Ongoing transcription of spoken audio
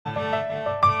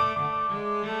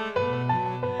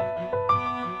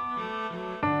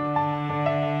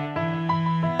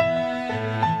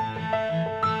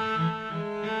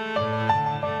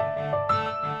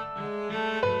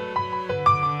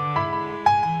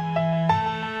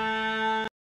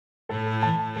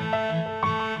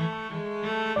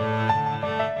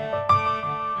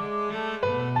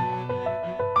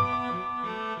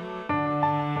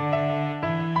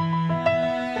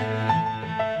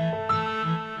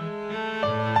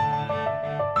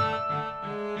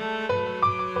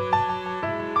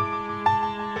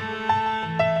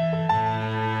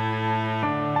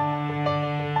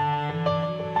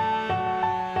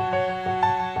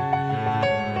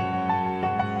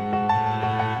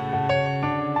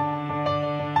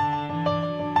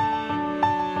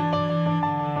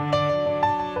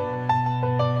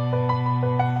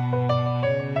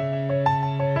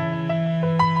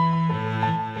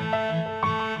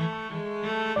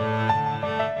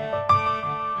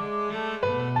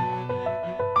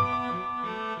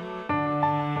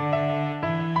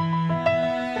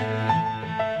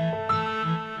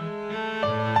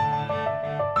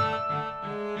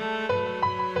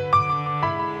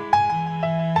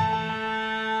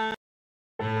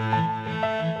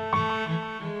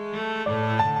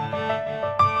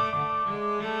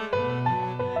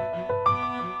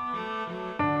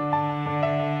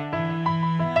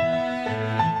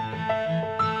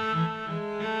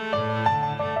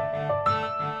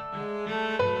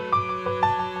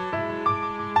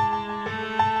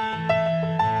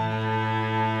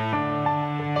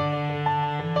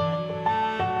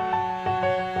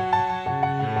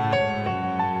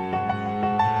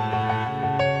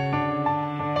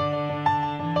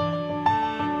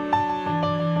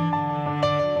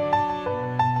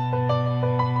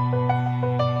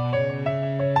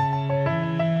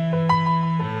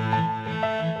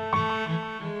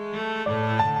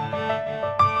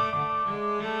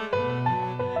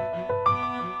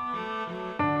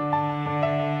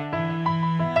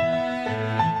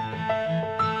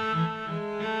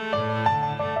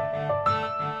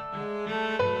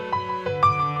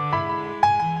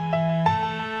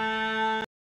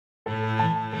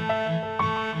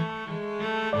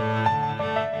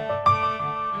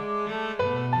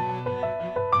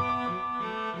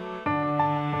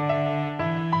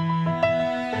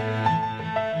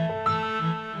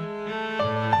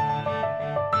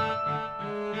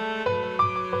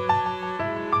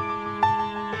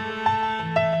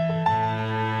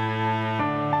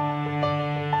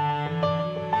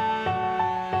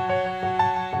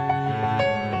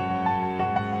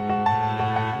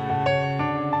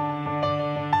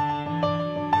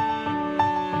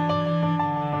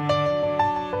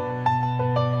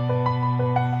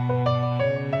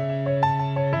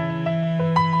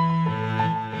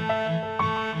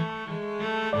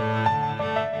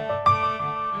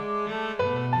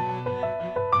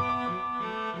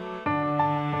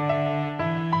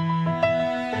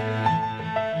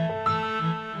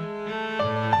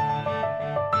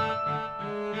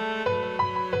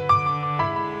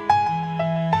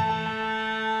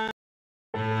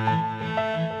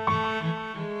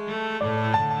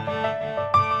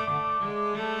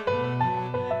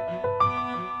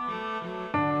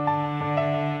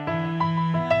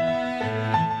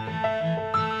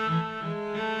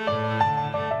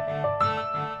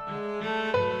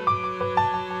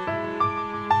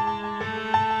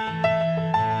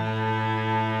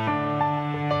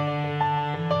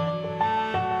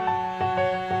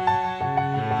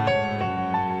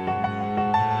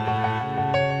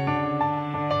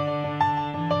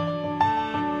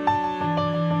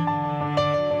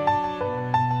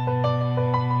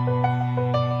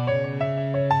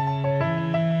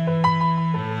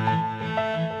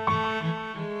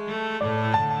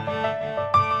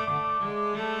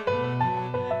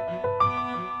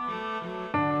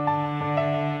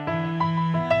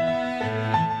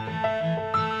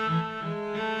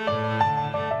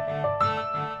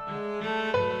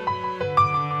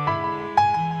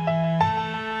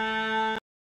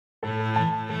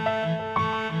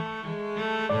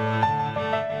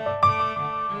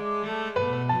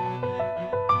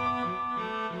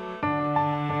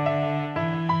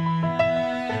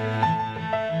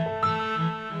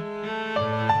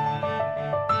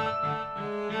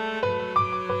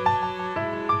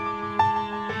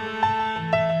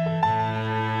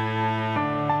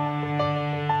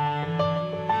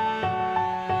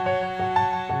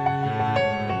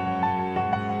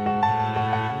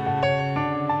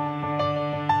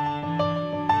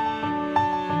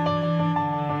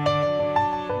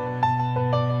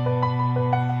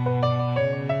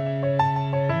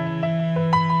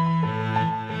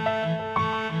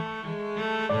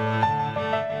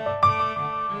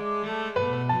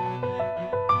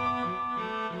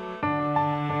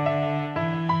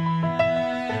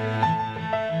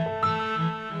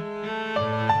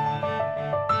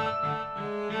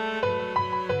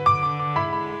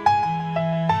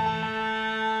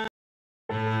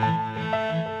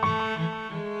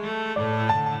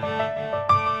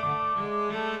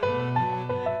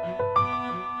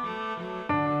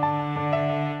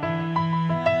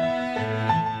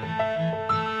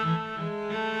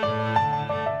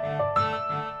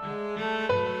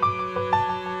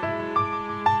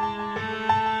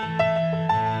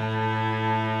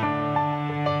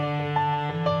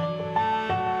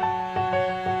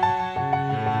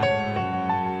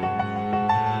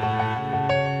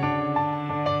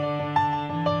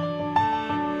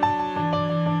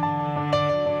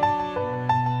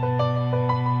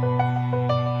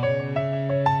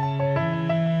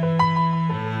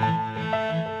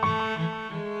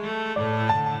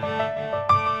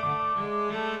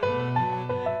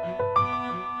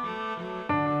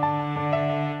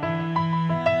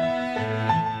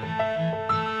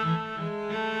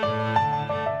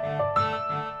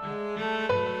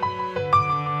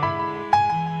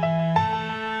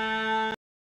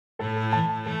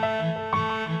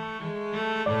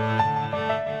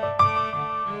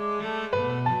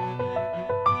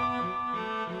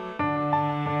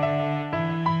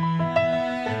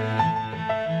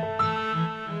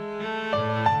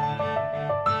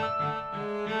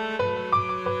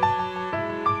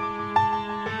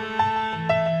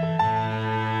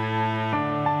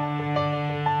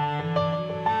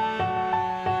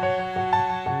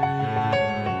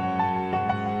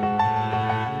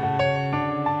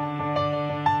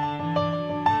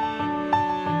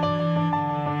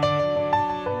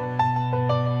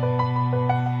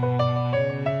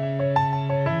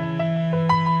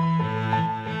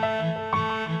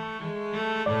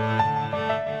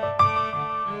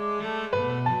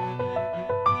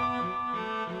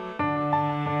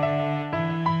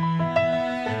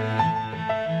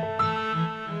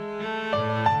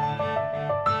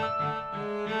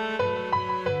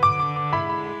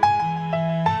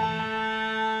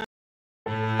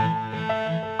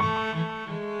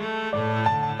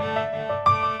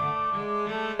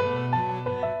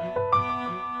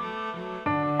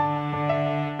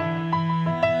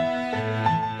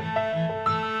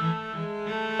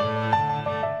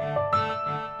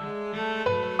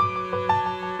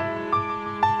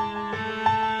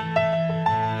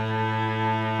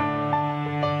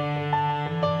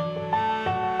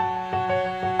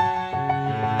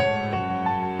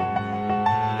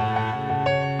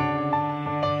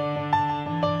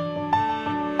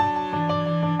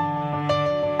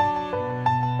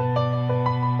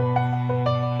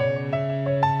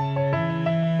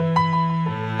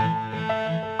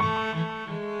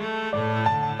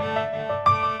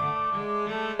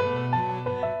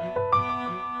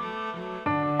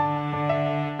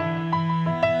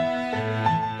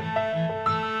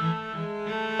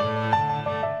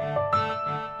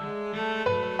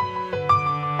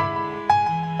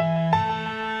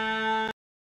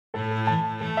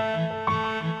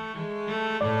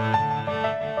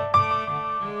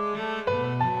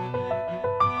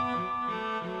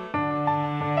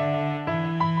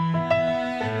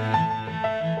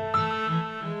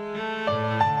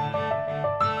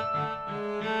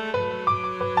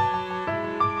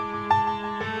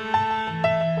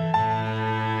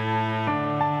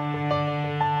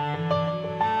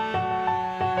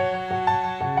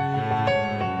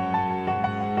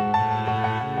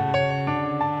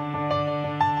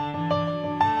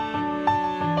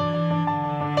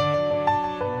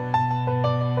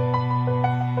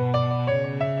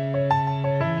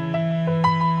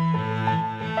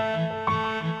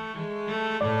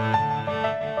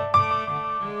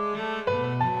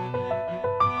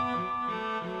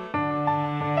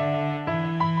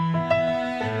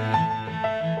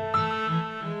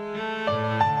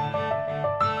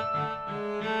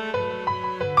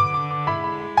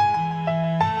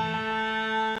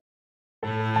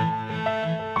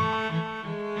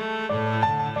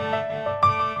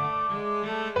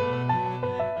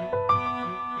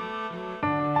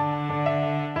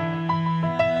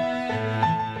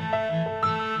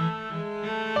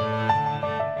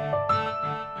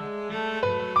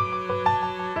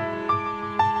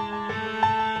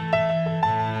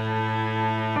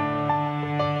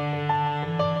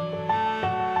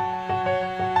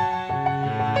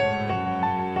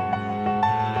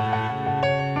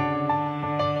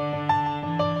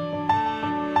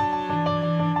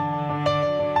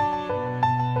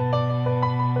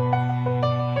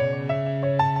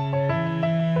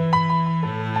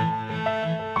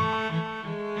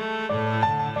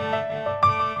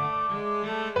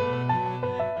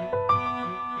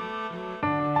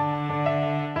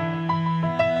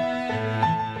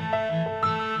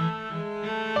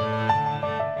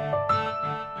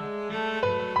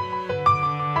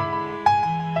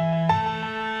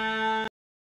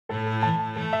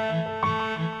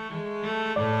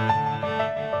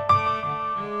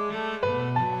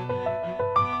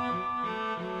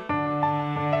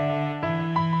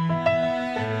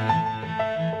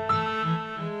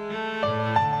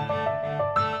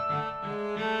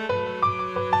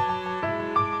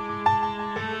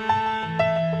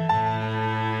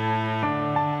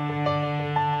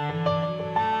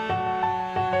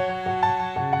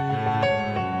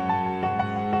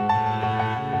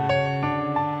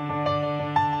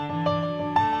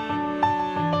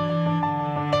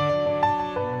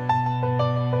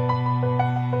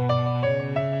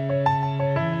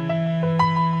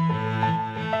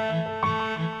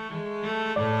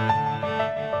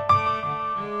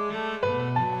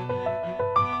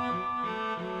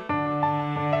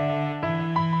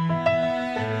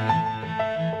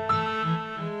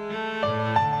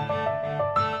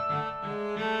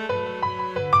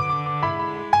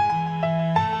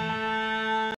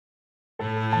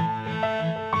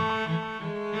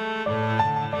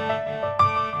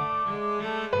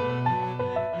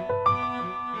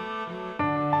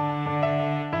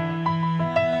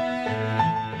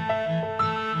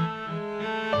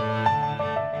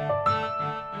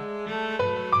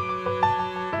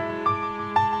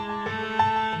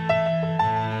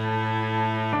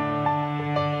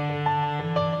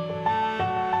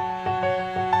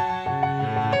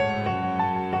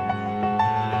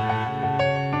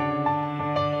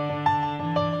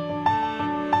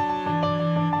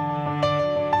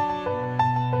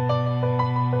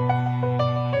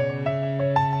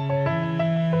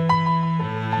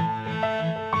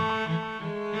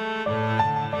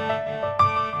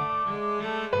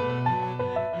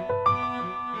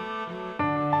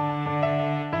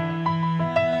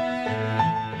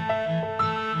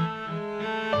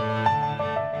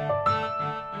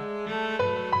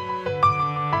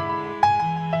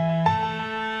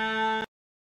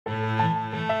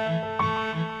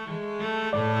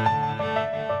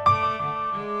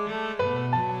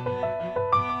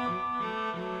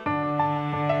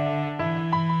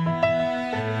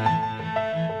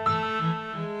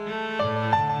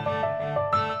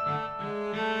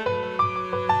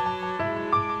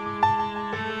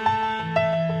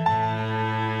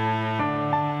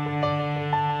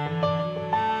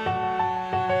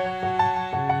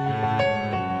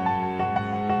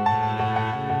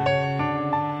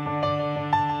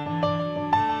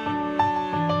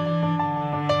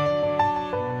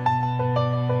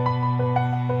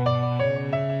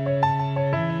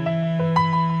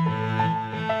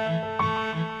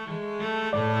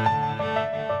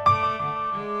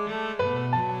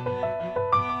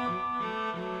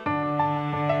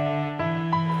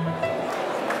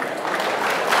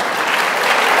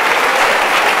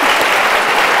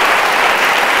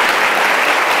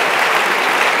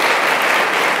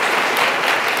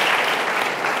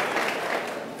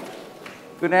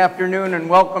Good afternoon and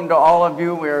welcome to all of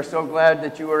you. We are so glad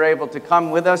that you were able to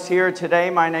come with us here today.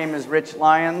 My name is Rich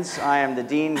Lyons. I am the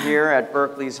Dean here at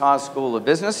Berkeley's Haas School of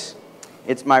Business.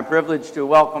 It's my privilege to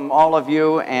welcome all of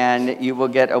you, and you will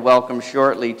get a welcome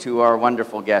shortly to our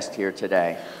wonderful guest here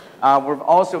today. We're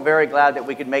also very glad that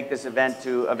we could make this event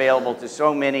available to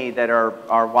so many that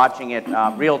are watching it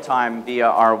real-time via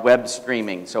our web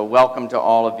streaming. So welcome to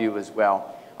all of you as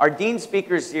well. Our Dean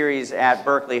Speaker Series at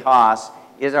Berkeley Haas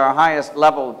is our highest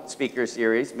level speaker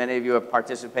series. Many of you have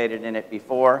participated in it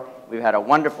before. We've had a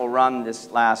wonderful run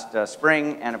this last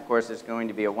spring, and of course there's going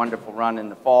to be a wonderful run in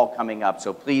the fall coming up,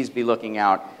 so please be looking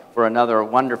out for another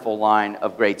wonderful line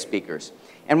of great speakers.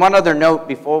 And one other note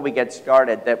before we get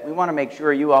started, that we want to make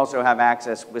sure you also have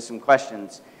access with some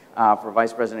questions for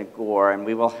Vice President Gore, and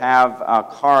we will have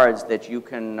cards that you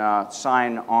can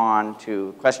sign on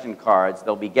to, question cards.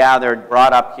 They'll be gathered,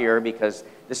 brought up here, because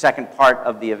the second part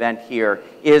of the event here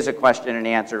is a question and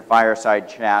answer fireside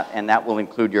chat, and that will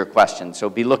include your questions. So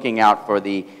be looking out for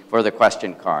the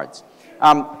question cards.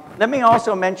 Let me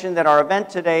also mention that our event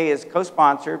today is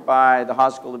co-sponsored by the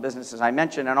Haas School of Business, as I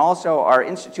mentioned, and also our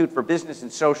Institute for Business and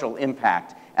Social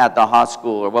Impact at the Haas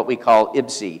School, or what we call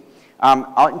IBSI.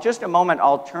 In just a moment,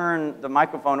 I'll turn the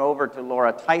microphone over to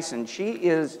Laura Tyson. She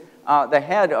is the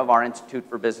head of our Institute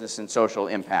for Business and Social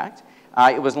Impact.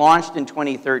 It was launched in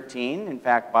 2013, in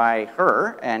fact, by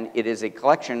her, and it is a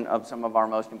collection of some of our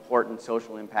most important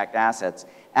social impact assets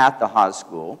at the Haas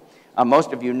School.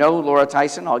 Most of you know Laura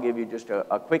Tyson. I'll give you just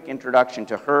a quick introduction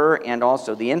to her and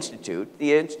also the Institute.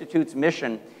 The Institute's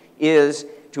mission is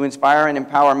to inspire and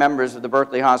empower members of the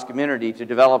Berkeley Haas community to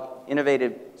develop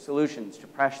innovative solutions to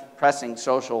pressing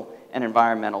social and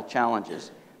environmental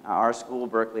challenges. Our school,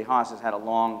 Berkeley Haas, has had a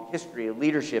long history of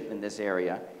leadership in this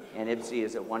area, and IBSI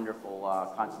is a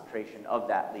wonderful concentration of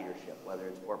that leadership, whether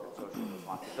it's corporate social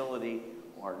responsibility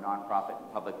or nonprofit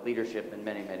and public leadership and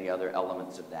many, many other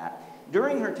elements of that.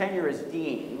 During her tenure as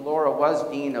dean, Laura was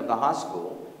dean of the Haas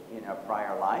School in a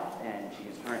prior life, and she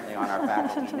is currently on our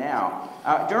faculty now.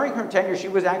 During her tenure, she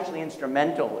was actually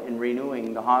instrumental in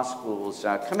renewing the Haas School's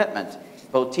commitment,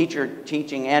 both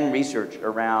teaching and research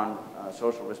around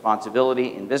social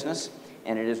responsibility in business,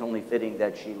 and it is only fitting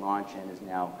that she launched and is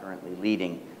now currently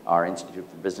leading our Institute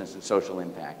for Business and Social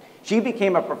Impact. She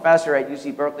became a professor at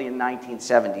UC Berkeley in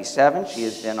 1977. She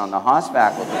has been on the Haas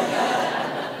faculty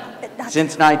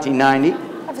since 1990.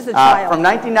 From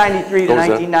 1993 to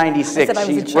 1996,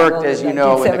 she's worked, as you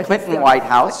know, in the Clinton White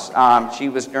House.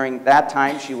 During that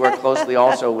time, she worked closely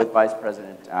also with Vice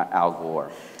President Al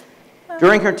Gore.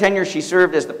 During her tenure, she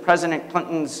served as the President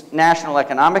Clinton's National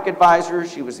Economic Advisor.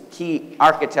 She was a key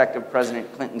architect of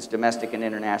President Clinton's domestic and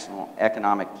international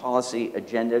economic policy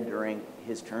agenda during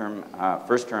his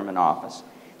first term in office.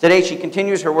 Today, she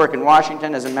continues her work in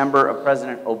Washington as a member of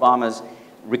President Obama's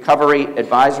Recovery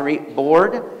Advisory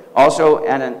Board, also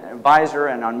an advisor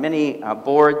and on many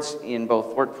boards in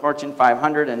both Fortune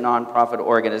 500 and nonprofit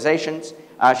organizations.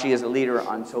 She is a leader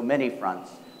on so many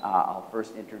fronts. I'll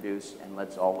first introduce, and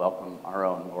let's all welcome our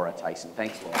own Laura Tyson.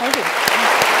 Thanks, Laura. Thank you.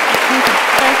 Thank you.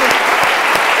 Thank you.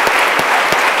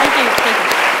 Thank you. Thank you.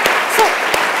 So,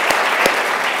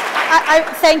 I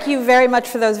thank you very much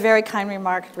for those very kind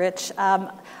remarks, Rich.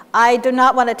 I do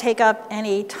not want to take up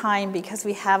any time because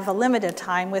we have a limited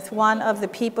time with one of the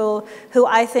people who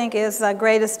I think is the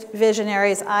greatest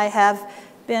visionaries I have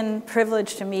been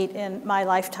privileged to meet in my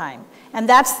lifetime. And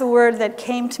that's the word that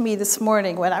came to me this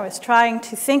morning when I was trying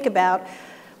to think about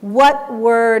what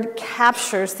word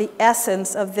captures the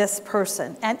essence of this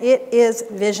person. And it is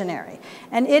visionary.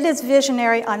 And it is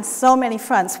visionary on so many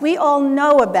fronts. We all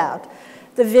know about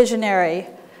the visionary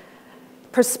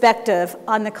perspective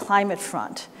on the climate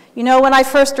front. You know, when I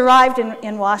first arrived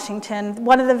in Washington,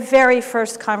 one of the very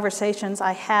first conversations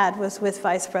I had was with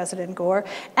Vice President Gore,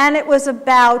 and it was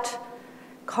about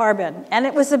carbon. And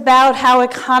it was about how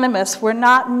economists were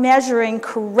not measuring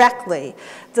correctly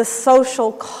the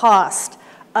social cost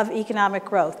of economic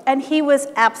growth. And he was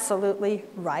absolutely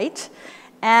right.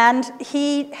 And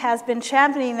he has been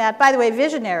championing that. By the way,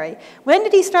 visionary. When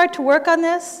did he start to work on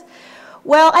this?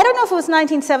 Well, I don't know if it was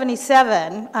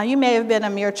 1977. You may have been a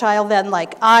mere child then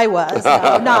like I was.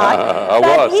 No, not.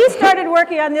 But he started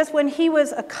working on this when he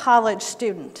was a college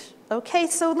student. Okay,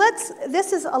 so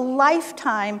this is a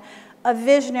lifetime of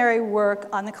visionary work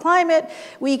on the climate.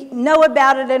 We know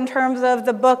about it in terms of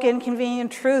the book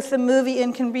Inconvenient Truth, the movie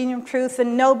Inconvenient Truth, the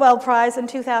Nobel Prize in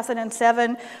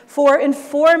 2007 for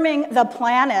informing the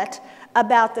planet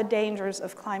about the dangers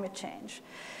of climate change.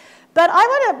 But I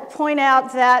want to point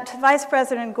out that Vice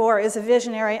President Gore is a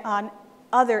visionary on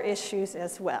other issues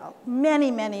as well.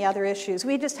 Many, many other issues.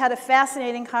 We just had a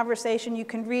fascinating conversation. You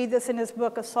can read this in his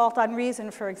book, Assault on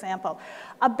Reason, for example,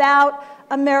 about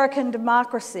American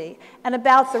democracy and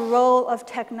about the role of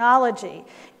technology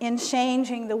in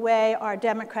changing the way our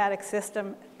democratic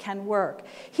system can work.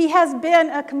 He has been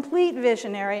a complete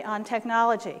visionary on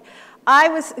technology. I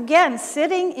was, again,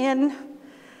 sitting in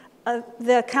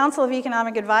the Council of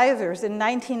Economic Advisors in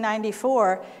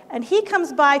 1994, and he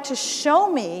comes by to show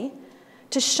me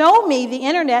the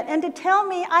internet and to tell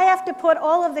me I have to put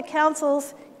all of the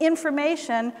council's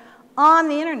information on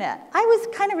the internet. I was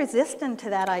kind of resistant to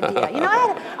that idea. You know,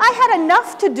 I had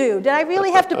enough to do. Did I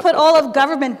really have to put all of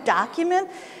government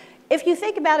documents? If you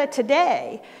think about it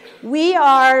today, we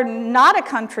are not a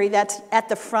country that's at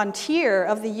the frontier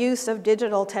of the use of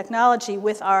digital technology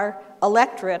with our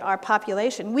electorate, our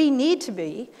population. We need to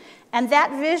be, and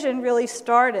that vision really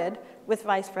started with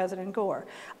Vice President Gore.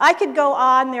 I could go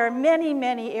on. There are many,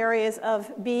 many areas of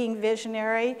being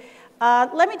visionary.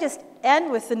 Let me just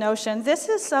end with the notion, this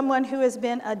is someone who has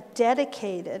been a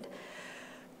dedicated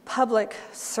public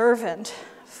servant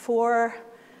for,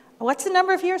 what's the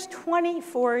number of years?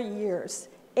 24 years,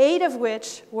 8 of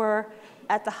which were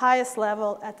at the highest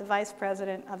level at the Vice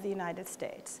President of the United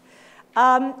States.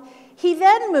 He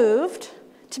then moved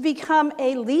to become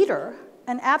a leader,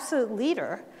 an absolute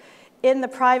leader, in the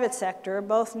private sector,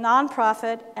 both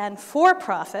nonprofit and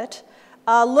for-profit,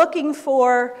 looking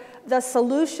for the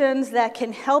solutions that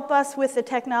can help us with the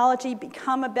technology,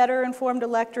 become a better informed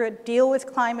electorate, deal with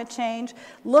climate change,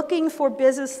 looking for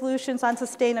business solutions on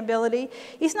sustainability.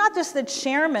 He's not just the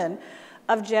chairman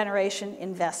of Generation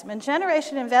Investment.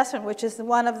 Generation Investment, which is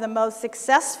one of the most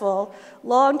successful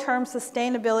long-term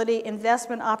sustainability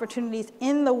investment opportunities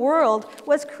in the world,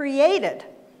 was created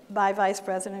by Vice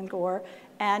President Gore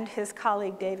and his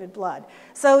colleague David Blood.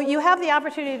 So you have the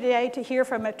opportunity today to hear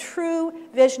from a true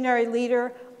visionary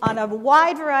leader on a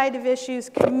wide variety of issues,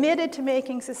 committed to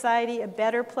making society a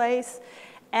better place,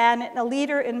 and a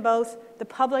leader in both the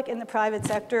public and the private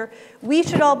sector. We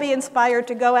should all be inspired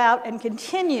to go out and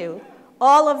continue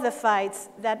all of the fights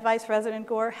that Vice President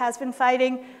Gore has been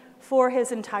fighting for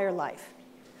his entire life.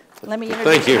 Let me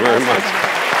introduce Thank you very much.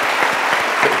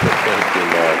 Thank you,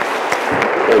 Mark.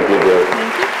 Thank you, Gore.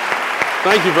 Thank you.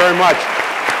 Thank you very much.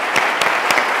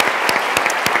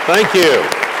 Thank you.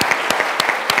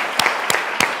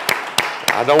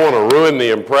 I don't want to ruin the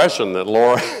impression that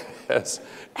Laura has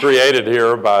created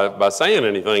here by saying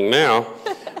anything now.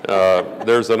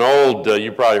 There's an old,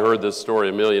 you probably heard this story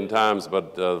a million times,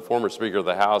 but the former Speaker of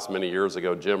the House many years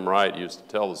ago, Jim Wright, used to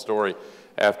tell the story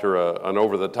after an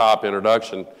over-the-top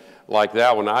introduction like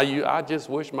that one. I just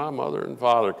wish my mother and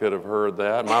father could have heard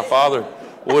that. My father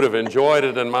would have enjoyed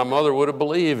it, and my mother would have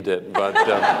believed it. But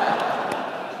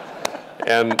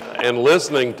and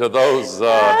listening to those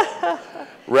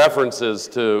references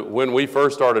to when we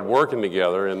first started working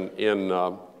together in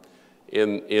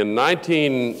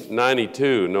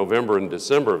 1992, November and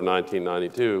December of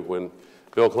 1992, when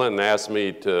Bill Clinton asked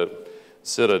me to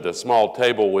sit at a small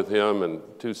table with him and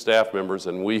 2 staff members,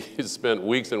 and we spent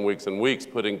weeks and weeks and weeks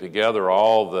putting together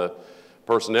all the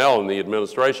personnel in the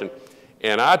administration.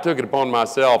 And I took it upon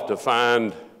myself to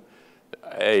find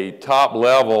a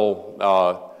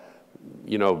top-level,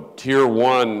 tier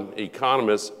 1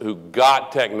 economist who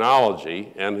got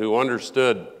technology and who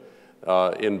understood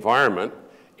environment.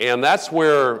 And that's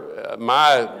where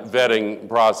my vetting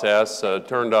process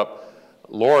turned up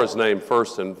Laura's name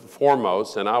first and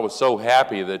foremost, and I was so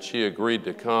happy that she agreed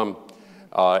to come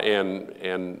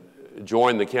and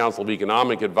join the Council of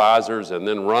Economic Advisors and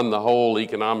then run the whole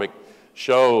economic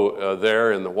show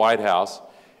there in the White House.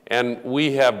 And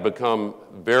we have become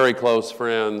very close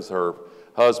friends. Her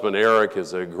husband, Eric,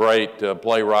 is a great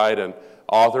playwright and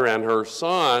author, and her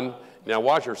son, now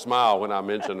watch her smile when I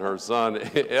mention her son,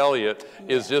 Elliot,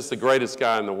 is just the greatest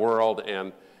guy in the world,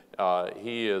 and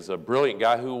he is a brilliant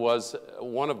guy who was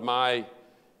one of my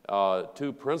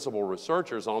 2 principal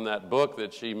researchers on that book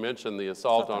that she mentioned, The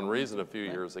Assault on Reason, a few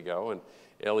years ago. And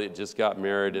Elliot just got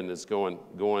married and is going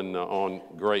on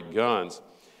great guns.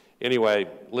 Anyway,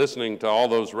 listening to all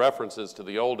those references to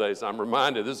the old days, I'm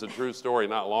reminded, this is a true story,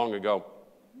 not long ago,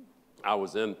 I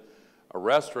was in a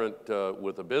restaurant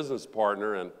with a business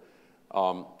partner, and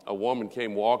a woman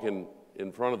came walking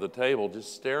in front of the table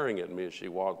just staring at me as she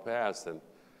walked past, and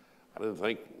I didn't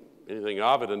think anything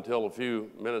of it until a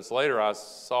few minutes later I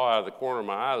saw out of the corner of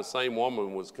my eye the same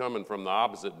woman was coming from the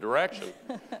opposite direction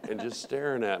and just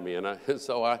staring at me. And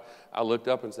so I looked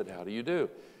up and said, "How do you do?"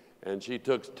 And she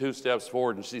took 2 steps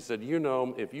forward and she said, "You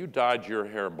know, if you dyed your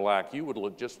hair black, you would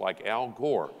look just like Al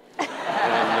Gore." And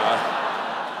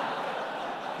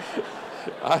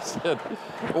I said,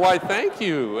 why, thank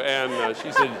you. And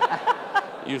she said,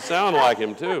 you sound like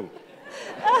him too.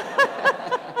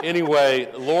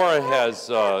 Anyway, Laura has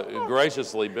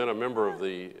graciously been a member of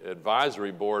the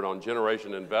advisory board on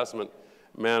Generation Investment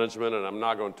Management, and I'm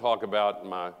not going to talk about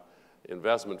my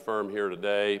investment firm here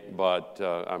today, but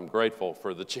I'm grateful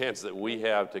for the chance that we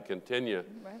have to continue,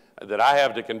 that I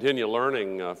have to continue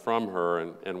learning from her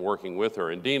and working with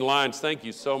her. And Dean Lyons, thank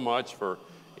you so much for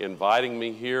inviting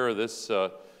me here. This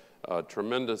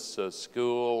tremendous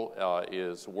school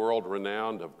is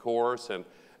world-renowned, of course, and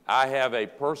I have a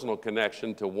personal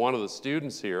connection to one of the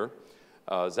students here,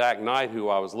 Zach Knight, who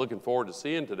I was looking forward to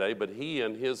seeing today, but he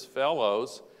and his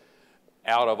fellows,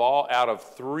 out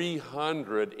of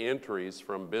 300 entries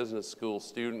from business school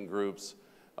student groups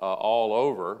all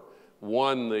over,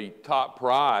 won the top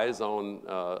prize on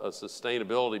a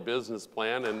sustainability business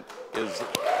plan and is...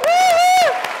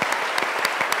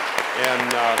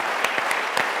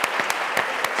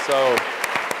 So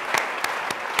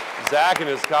Zach and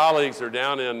his colleagues are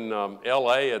down in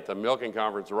LA at the Milken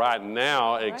Conference right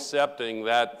now accepting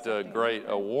that great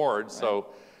award. So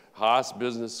Haas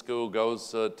Business School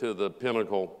goes to the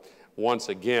pinnacle once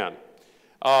again.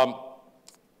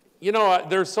 You know,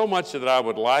 there's so much that I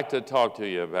would like to talk to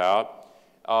you about.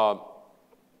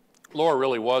 Laura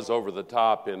really was over the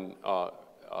top in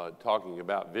talking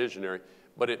about visionary,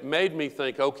 but it made me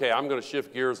think, okay, I'm going to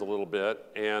shift gears a little bit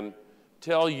and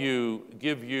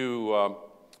give you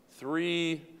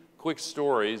 3 quick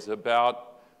stories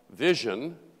about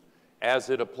vision as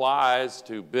it applies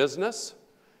to business,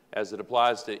 as it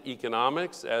applies to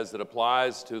economics, as it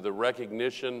applies to the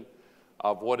recognition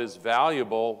of what is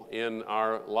valuable in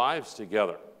our lives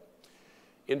together.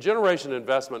 In Generation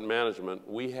Investment Management,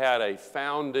 we had a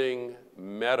founding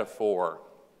metaphor.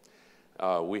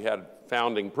 We had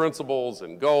founding principles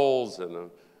and goals and a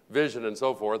vision and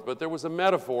so forth, but there was a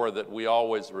metaphor that we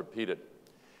always repeated.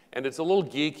 And it's a little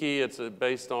geeky. It's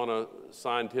based on a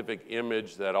scientific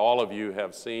image that all of you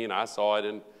have seen. I saw it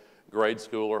in grade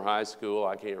school or high school.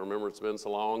 I can't remember, it's been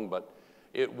so long, but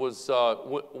it was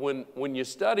when you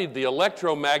studied the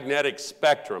electromagnetic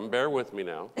spectrum, bear with me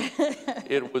now,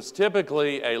 it was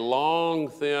typically a long,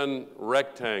 thin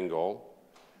rectangle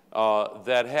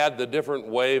that had the different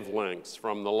wavelengths,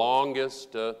 from the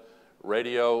longest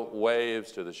radio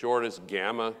waves to the shortest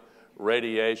gamma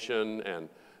radiation, and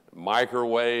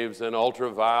microwaves and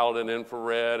ultraviolet and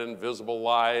infrared and visible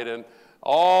light and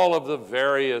all of the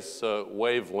various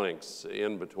wavelengths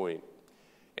in between.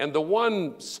 And the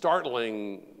one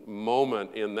startling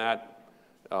moment in that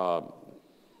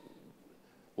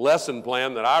lesson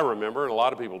plan that I remember, and a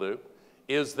lot of people do,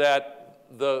 is that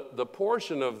the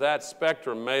portion of that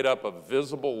spectrum made up of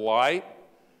visible light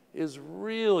is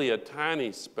really a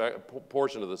tiny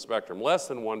portion of the spectrum, less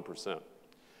than 1%.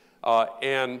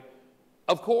 And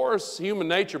of course, human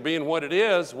nature being what it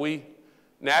is, we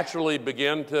naturally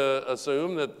begin to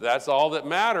assume that that's all that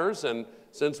matters. And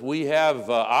since we have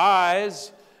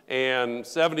eyes and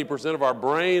 70% of our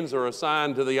brains are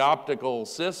assigned to the optical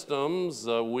systems,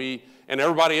 and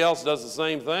everybody else does the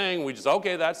same thing, we just,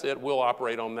 okay, that's it, we'll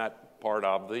operate on that part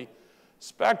of the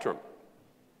spectrum.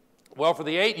 Well, for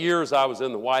the 8 years I was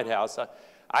in the White House,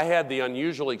 I had the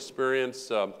unusual experience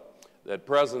that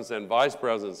presidents and vice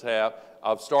presidents have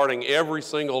of starting every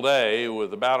single day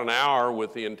with about an hour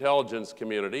with the intelligence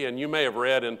community. And you may have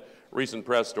read in recent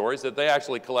press stories that they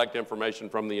actually collect information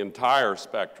from the entire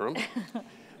spectrum.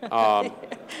 And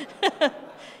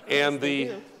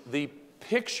the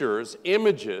pictures,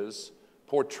 images,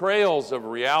 portrayals of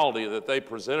reality that they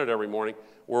presented every morning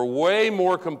were way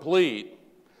more complete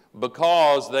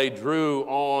because they drew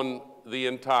on the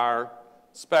entire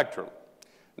spectrum.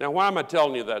 Now, why am I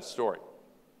telling you that story?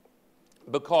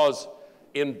 Because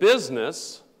in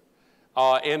business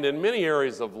and in many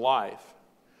areas of life,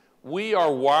 we are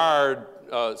wired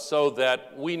so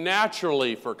that we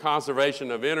naturally, for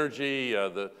conservation of energy,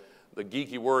 the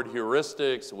geeky word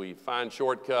heuristics, we find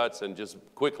shortcuts and just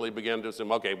quickly begin to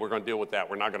assume, okay, we're going to deal with that.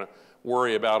 We're not going to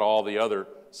worry about all the other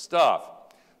stuff.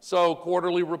 So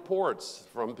quarterly reports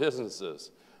from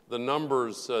businesses, the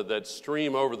numbers that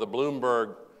stream over the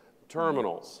Bloomberg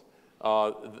terminals,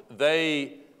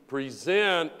 they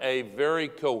present a very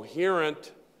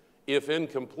coherent, if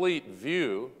incomplete,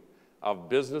 view of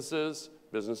businesses,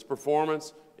 business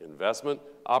performance, investment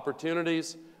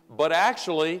opportunities, but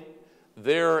actually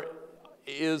there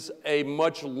is a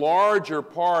much larger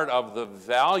part of the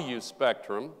value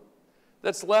spectrum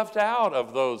that's left out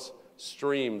of those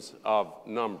streams of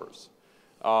numbers.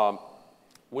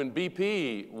 When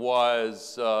BP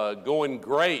was going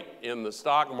great in the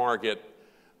stock market,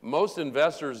 most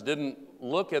investors didn't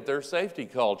look at their safety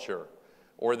culture.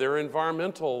 or their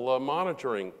environmental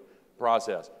monitoring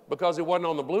process, because it wasn't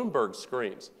on the Bloomberg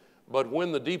screens. But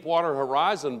when the Deepwater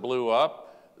Horizon blew up,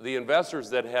 the investors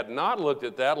that had not looked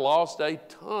at that lost a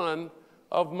ton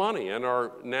of money and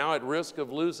are now at risk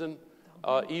of losing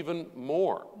even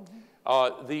more.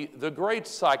 The great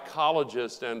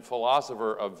psychologist and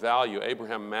philosopher of value,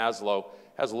 Abraham Maslow,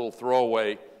 has a little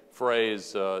throwaway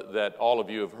phrase that all of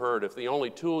you have heard: if the only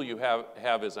tool you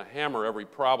have is a hammer, every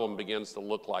problem begins to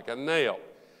look like a nail.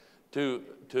 To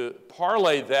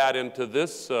parlay that into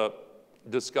this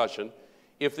discussion,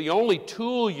 if the only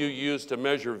tool you use to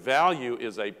measure value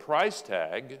is a price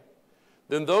tag,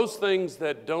 then those things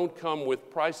that don't come with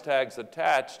price tags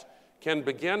attached can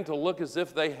begin to look as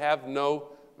if they have no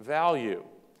value.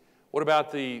 What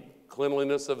about the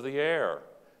cleanliness of the air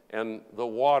and the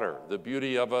water, the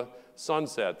beauty of a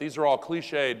sunset? These are all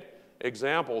cliched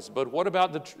examples, but what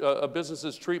about a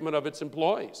business's treatment of its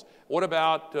employees? What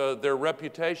about their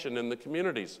reputation in the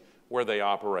communities where they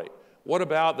operate? What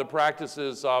about the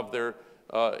practices of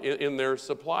in their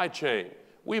supply chain?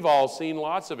 We've all seen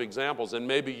lots of examples, and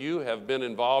maybe you have been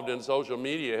involved in social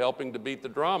media helping to beat the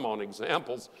drum on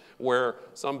examples where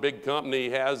some big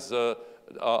company has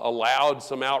allowed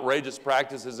some outrageous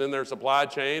practices in their supply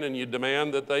chain, and you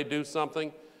demand that they do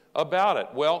something about it.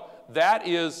 Well, that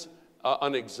is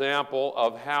an example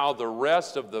of how the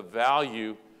rest of the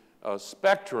value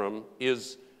spectrum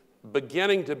is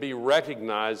beginning to be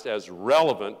recognized as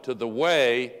relevant to the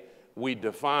way we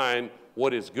define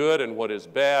what is good and what is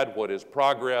bad, what is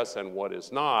progress and what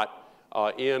is not,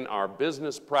 in our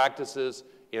business practices,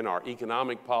 in our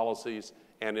economic policies,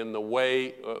 and in the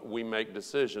way we make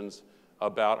decisions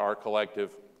about our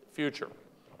collective future.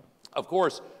 Of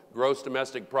course, gross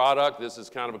domestic product, this is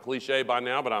kind of a cliche by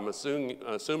now, but I'm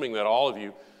assuming that all of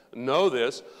you know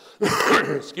this.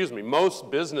 Excuse me. Most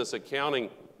business accounting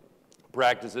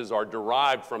practices are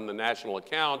derived from the national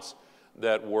accounts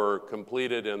that were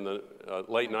completed in the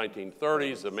late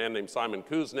 1930s. A man named Simon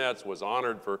Kuznets was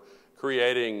honored for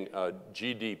creating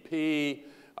GDP.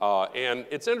 And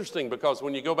it's interesting because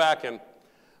when you go back and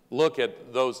look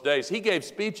at those days, he gave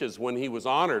speeches when he was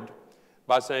honored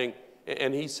by saying,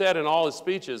 and he said in all his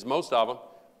speeches, most of them,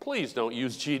 please don't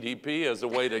use GDP as a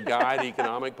way to guide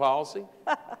economic policy.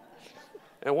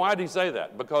 And why did he say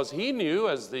that? Because he knew,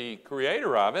 as the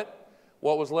creator of it,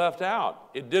 what was left out.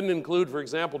 It didn't include, for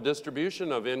example,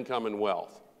 distribution of income and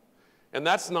wealth. And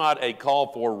that's not a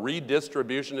call for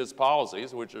redistributionist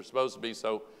policies, which are supposed to be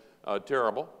so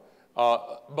terrible.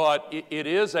 But it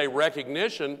is a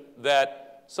recognition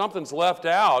that something's left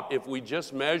out if we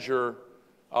just measure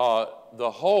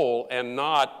the whole and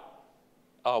not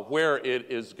where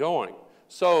it is going.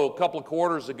 So a couple of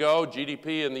quarters ago,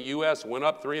 GDP in the U.S. went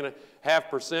up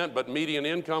 3.5%, but median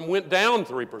income went down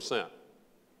 3%.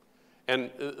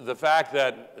 And the fact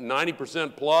that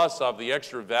 90% plus of the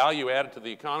extra value added to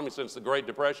the economy since the Great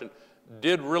Depression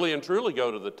did really and truly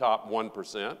go to the top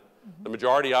 1%, the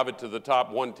majority of it to the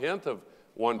top 1/10 of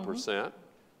 1%,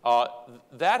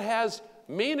 that has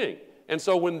meaning. And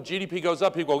so when GDP goes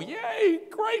up, people go, yay,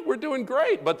 great, we're doing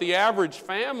great. But the average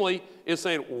family is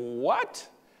saying, what?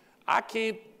 I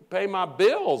can't pay my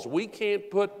bills. We can't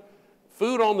put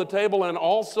food on the table and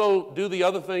also do the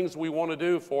other things we want to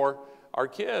do for our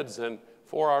kids and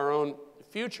for our own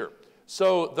future.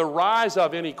 So the rise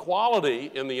of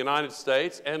inequality in the United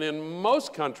States and in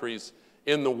most countries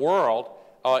in the world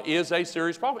is a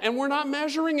serious problem. And we're not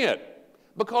measuring it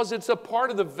because it's a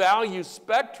part of the value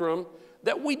spectrum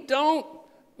that we don't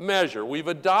measure. We've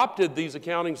adopted these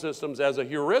accounting systems as a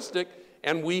heuristic,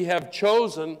 and we have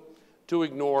chosen to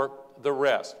ignore the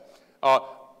rest.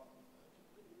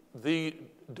 The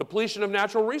depletion of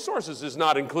natural resources is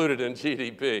not included in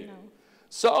GDP. No.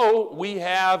 So we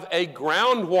have a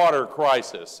groundwater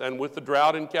crisis, and with the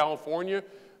drought in California,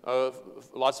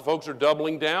 lots of folks are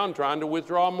doubling down, trying to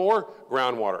withdraw more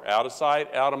groundwater. Out of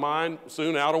sight, out of mind,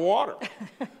 soon out of water.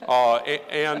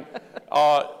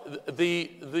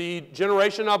 The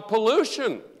generation of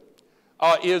pollution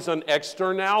is an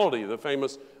externality, the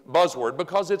famous buzzword,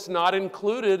 because it's not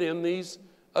included in these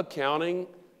accounting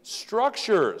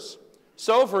structures.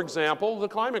 So, for example, the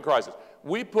climate crisis.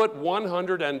 We put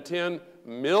 110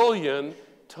 million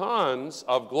tons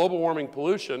of global warming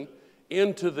pollution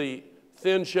into the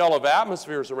thin shell of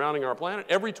atmosphere surrounding our planet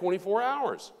every 24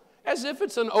 hours, as if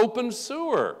it's an open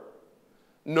sewer.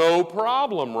 No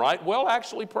problem, right? Well,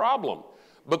 actually problem,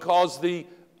 because the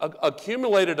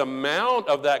accumulated amount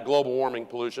of that global warming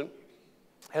pollution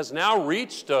has now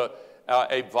reached a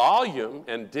volume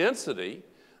and density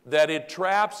that it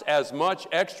traps as much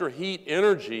extra heat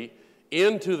energy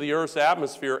into the Earth's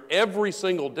atmosphere every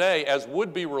single day as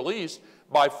would be released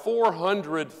by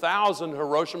 400,000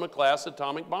 Hiroshima-class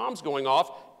atomic bombs going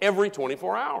off every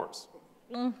 24 hours.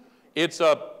 It's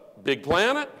a big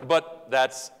planet, but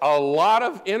that's a lot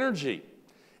of energy.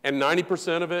 And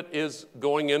 90% of it is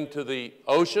going into the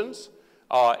oceans.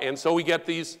 And so we get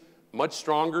these much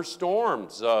stronger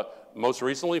storms. Most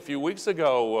recently, a few weeks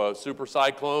ago, Super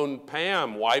Cyclone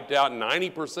Pam wiped out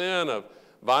 90% of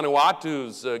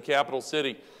Vanuatu's capital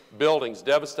city buildings,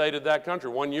 devastated that country.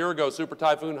 1 year ago, Super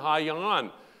Typhoon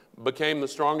Haiyan became the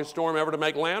strongest storm ever to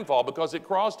make landfall because it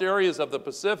crossed areas of the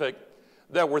Pacific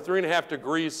that were 3.5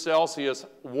 degrees Celsius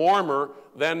warmer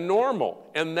than normal.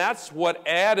 And that's what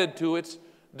added to its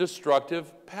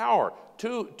destructive power.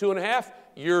 2.5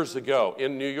 years ago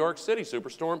in New York City,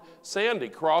 Superstorm Sandy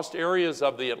crossed areas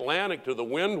of the Atlantic to the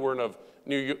windward of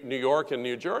New York and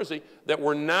New Jersey that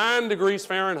were 9 degrees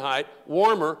Fahrenheit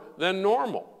warmer than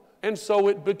normal. And so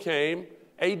it became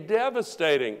a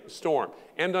devastating storm.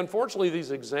 And unfortunately, these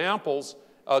examples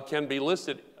can be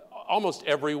listed almost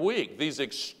every week. These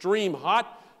extreme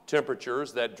hot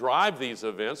temperatures that drive these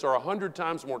events are 100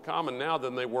 times more common now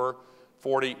than they were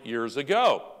 40 years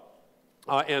ago.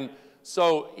 And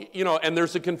so, you know, and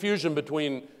there's a confusion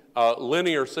between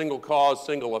linear single cause,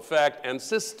 single effect, and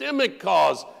systemic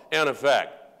cause and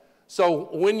effect. So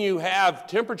when you have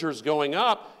temperatures going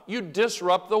up, you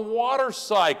disrupt the water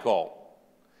cycle.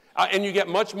 And you get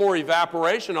much more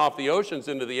evaporation off the oceans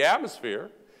into the atmosphere.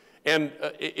 And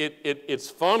it's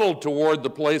funneled toward the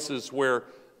places where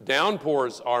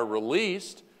downpours are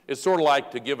released. It's sort of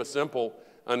like, to give a simple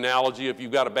analogy, if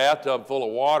you've got a bathtub full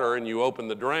of water and you open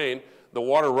the drain, the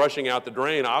water rushing out the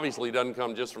drain obviously doesn't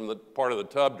come just from the part of the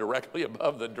tub directly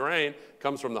above the drain. It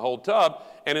comes from the whole tub.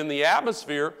 And in the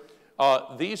atmosphere,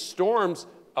 these storms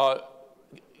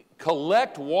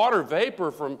collect water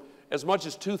vapor from as much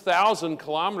as 2,000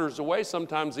 kilometers away,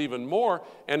 sometimes even more,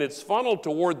 and it's funneled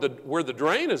toward where the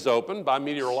drain is open by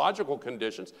meteorological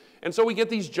conditions. And so we get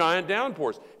these giant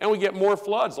downpours, and we get more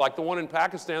floods like the one in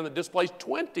Pakistan that displaced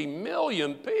 20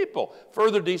 million people,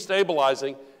 further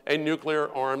destabilizing a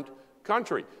nuclear-armed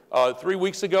country. 3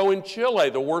 weeks ago in Chile,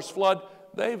 the worst flood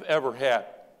they've ever had.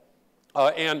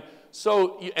 And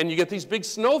you get these big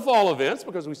snowfall events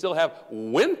because we still have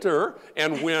winter,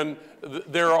 and when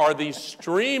there are these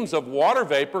streams of water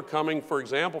vapor coming, for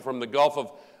example, from the Gulf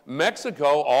of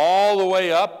Mexico all the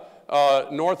way up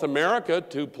North America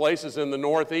to places in the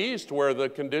Northeast where the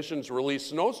conditions release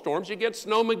snowstorms, you get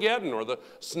snowmageddon or the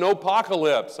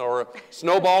snowpocalypse or a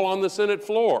snowball on the Senate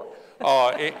floor.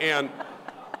 And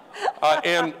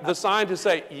the scientists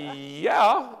say,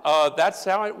 yeah, that's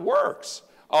how it works.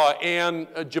 And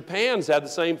Japan's had the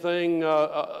same thing,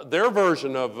 their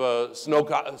version of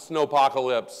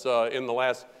snowpocalypse in the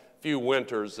last few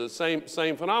winters, the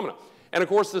same phenomena. And of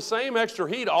course, the same extra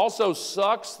heat also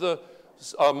sucks the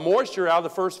moisture out of the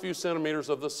first few centimeters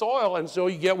of the soil, and so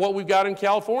you get what we've got in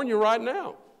California right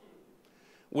now.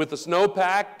 With the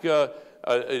snowpack,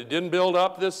 it didn't build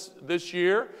up this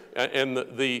year, and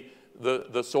the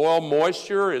soil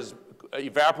moisture is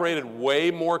evaporated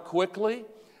way more quickly.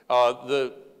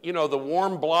 The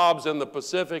warm blobs in the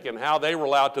Pacific and how they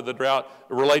relate to the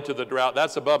drought,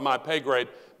 that's above my pay grade.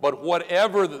 But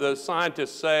whatever the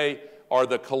scientists say are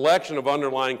the collection of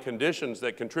underlying conditions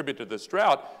that contribute to this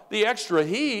drought, the extra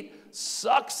heat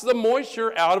sucks the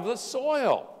moisture out of the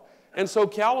soil. And so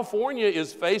California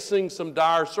is facing some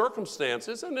dire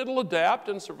circumstances, and it'll adapt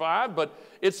and survive, but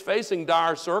it's facing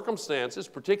dire circumstances,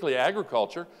 particularly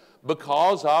agriculture,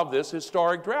 because of this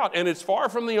historic drought. And it's far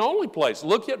from the only place.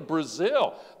 Look at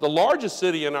Brazil. The largest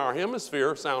city in our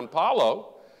hemisphere, Sao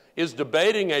Paulo, is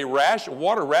debating a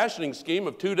water rationing scheme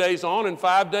of 2 days on and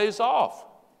 5 days off.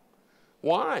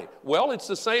 Why? Well, it's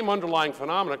the same underlying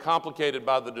phenomena complicated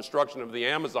by the destruction of the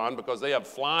Amazon because they have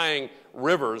flying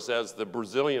rivers, as the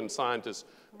Brazilian scientists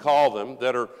call them,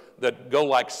 that go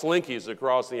like slinkies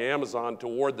across the Amazon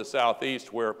toward the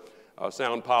southeast where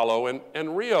Sao Paulo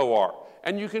and Rio are.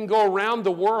 And you can go around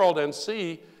the world and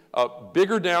see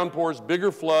bigger downpours,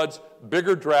 bigger floods,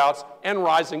 bigger droughts, and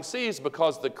rising seas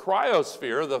because the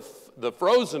cryosphere, the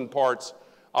frozen parts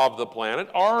of the planet,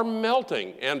 are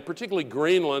melting. And particularly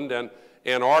Greenland and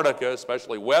Antarctica,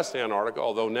 especially West Antarctica,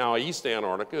 although now East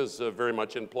Antarctica is very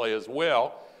much in play as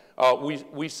well,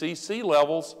 we see sea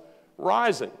levels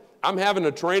rising. I'm having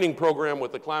a training program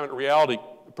with the Climate Reality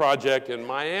Project in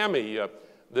Miami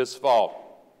this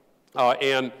fall.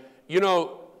 And you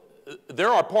know, there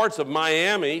are parts of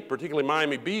Miami, particularly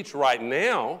Miami Beach right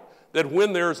now, that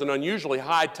when there's an unusually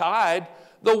high tide,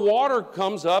 the water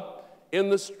comes up in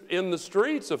the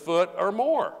streets a foot or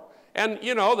more. And,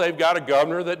 you know, they've got a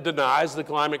governor that denies the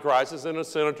climate crisis and a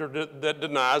senator that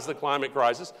denies the climate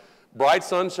crisis. Bright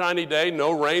sunshiny day,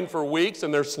 no rain for weeks,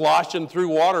 and they're sloshing through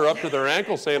water up to their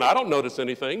ankles saying, I don't notice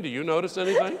anything. Do you notice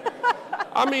anything?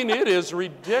 I mean, it is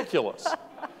ridiculous.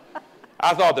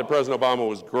 I thought that President Obama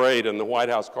was great in the White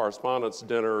House Correspondents'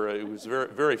 Dinner. It was very,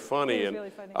 very funny. It was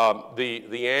really funny.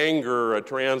 The anger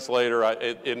translator.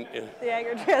 The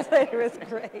anger translator was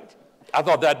great. I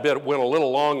thought that bit went a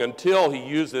little long until he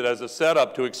used it as a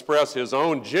setup to express his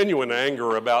own genuine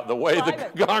anger about the way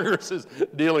the Congress is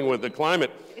dealing with the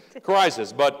climate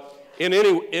crisis. But in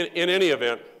any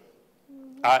event,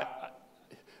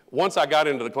 once I got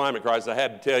into the climate crisis, I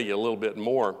had to tell you a little bit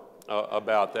more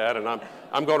about that, and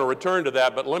I'm going to return to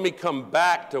that. But let me come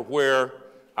back to where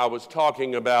I was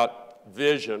talking about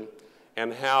vision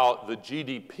and how the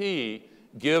GDP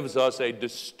gives us a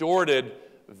distorted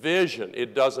vision.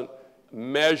 It doesn't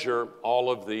measure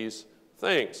all of these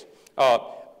things.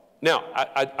 Now,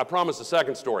 I promised a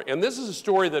second story, and this is a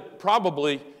story that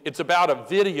probably, it's about a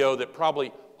video that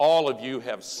probably all of you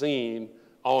have seen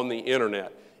on the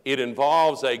internet. It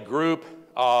involves a group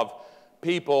of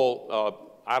people,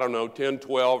 I don't know, 10,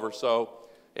 12 or so,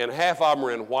 and half of them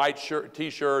are in white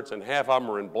t-shirts and half of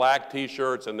them are in black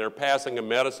t-shirts, and they're passing a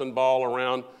medicine ball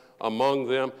around among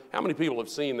them. How many people have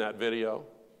seen that video?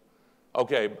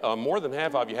 Okay, more than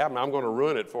half of you haven't. I'm going to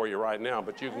ruin it for you right now,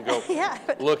 but you can go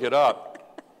look it up.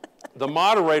 The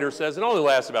moderator says, it only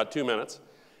lasts about 2 minutes,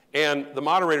 and the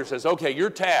moderator says, okay, your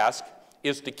task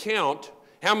is to count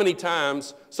how many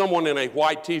times someone in a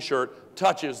white t-shirt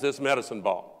touches this medicine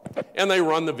ball. And they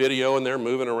run the video, and they're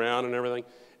moving around and everything,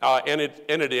 and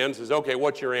it ends as, okay,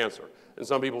 what's your answer? And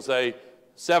some people say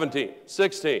 17,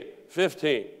 16,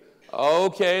 15.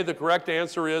 Okay, the correct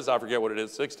answer is, I forget what it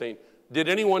is, 16. Did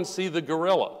anyone see the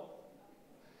gorilla?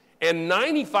 And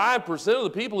 95% of the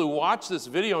people who watch this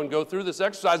video and go through this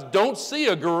exercise don't see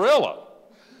a gorilla.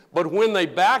 But when they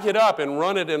back it up and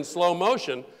run it in slow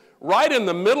motion, right in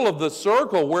the middle of the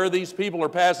circle where these people are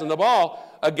passing the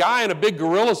ball, a guy in a big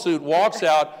gorilla suit walks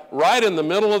out right in the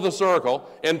middle of the circle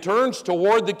and turns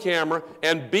toward the camera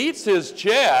and beats his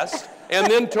chest and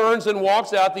then turns and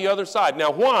walks out the other side.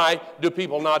 Now, why do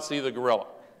people not see the gorilla?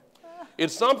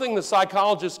 It's something the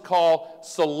psychologists call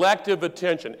selective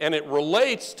attention, and it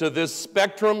relates to this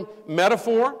spectrum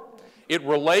metaphor. It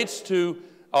relates to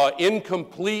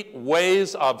incomplete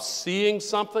ways of seeing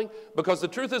something, because the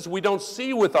truth is we don't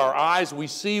see with our eyes, we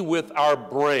see with our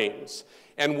brains.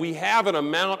 And we have an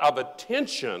amount of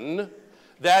attention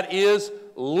that is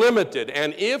limited.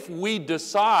 And if we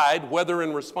decide, whether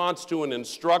in response to an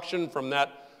instruction from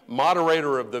that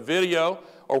moderator of the video,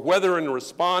 or whether in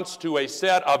response to a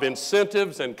set of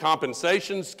incentives and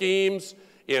compensation schemes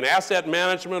in asset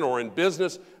management or in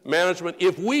business management,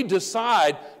 if we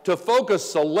decide to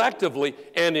focus selectively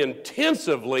and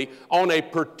intensively on a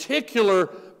particular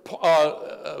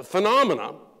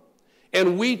phenomena,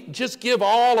 and we just give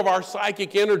all of our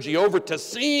psychic energy over to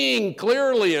seeing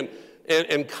clearly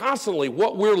and constantly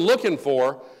what we're looking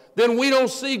for, then we don't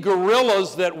see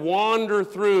gorillas that wander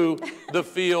through the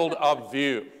field of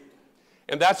view.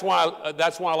 And that's why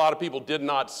a lot of people did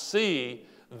not see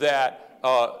that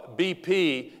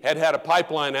BP had a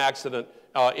pipeline accident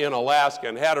in Alaska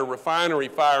and had a refinery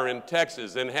fire in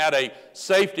Texas and had a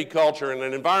safety culture and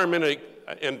an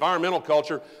environmental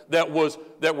culture that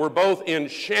were both in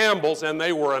shambles, and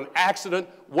they were an accident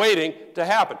waiting to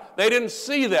happen. They didn't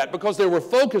see that because they were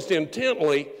focused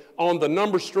intently on the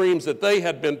number streams that they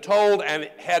had been told and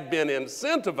had been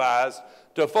incentivized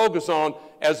to focus on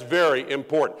as very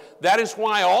important. That is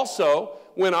why also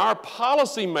when our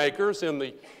policymakers in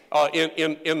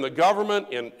the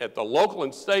government, at the local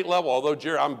and state level, although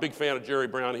I'm a big fan of Jerry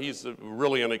Brown, he's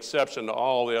really an exception to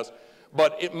all this,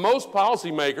 but most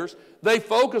policymakers, they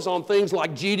focus on things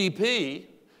like GDP,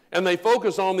 and they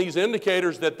focus on these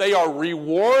indicators that they are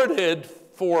rewarded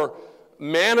for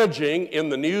managing in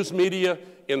the news media,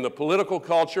 in the political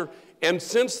culture, and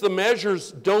since the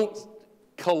measures don't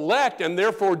collect and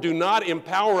therefore do not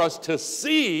empower us to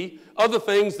see other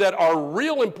things that are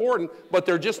real important, but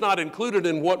they're just not included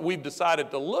in what we've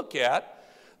decided to look at,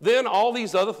 then all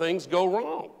these other things go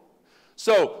wrong.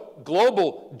 So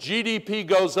global GDP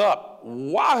goes up,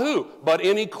 wahoo, but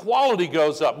inequality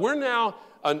goes up. We're now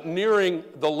nearing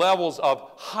the levels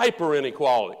of hyper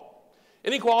inequality.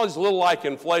 Inequality is a little like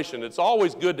inflation. It's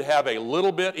always good to have a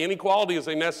little bit. Inequality is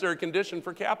a necessary condition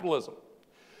for capitalism.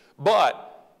 But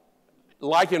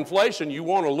like inflation, you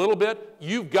want a little bit,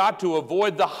 you've got to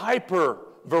avoid the hyper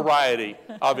variety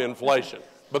of inflation.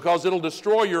 because it'll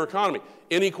destroy your economy.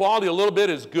 Inequality a little bit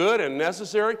is good and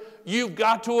necessary. You've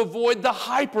got to avoid the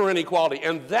hyper inequality,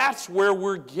 and that's where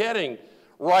we're getting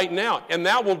right now. And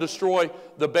that will destroy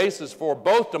the basis for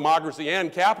both democracy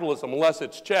and capitalism unless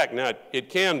it's checked. Now, it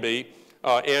can be,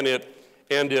 and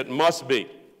it must be.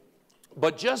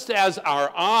 But just as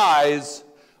our eyes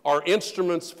are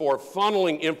instruments for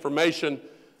funneling information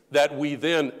that we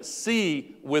then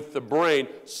see with the brain,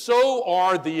 so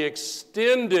are the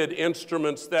extended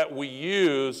instruments that we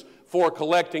use for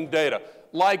collecting data,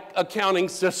 like accounting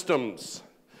systems,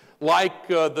 like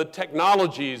the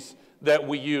technologies that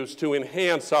we use to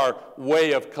enhance our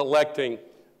way of collecting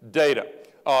data.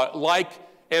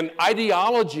 And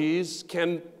ideologies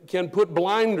can put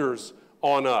blinders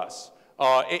on us.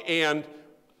 And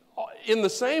in the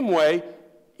same way,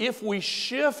 if we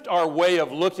shift our way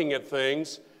of looking at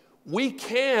things, we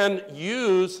can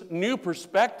use new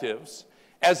perspectives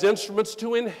as instruments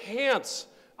to enhance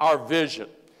our vision.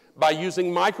 By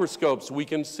using microscopes, we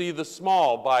can see the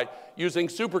small. By using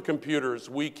supercomputers,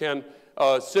 we can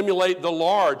simulate the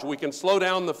large. We can slow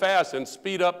down the fast and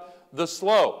speed up the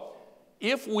slow.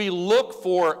 If we look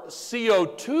for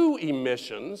CO2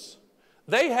 emissions,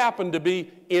 they happen to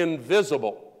be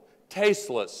invisible,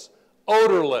 tasteless,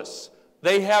 odorless.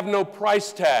 They have no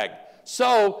price tag.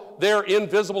 So they're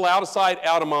invisible, out of sight,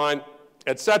 out of mind,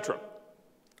 etc.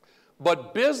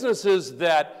 But businesses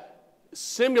that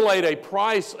simulate a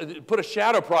price, put a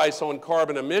shadow price on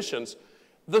carbon emissions,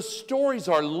 the stories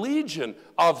are legion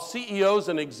of CEOs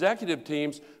and executive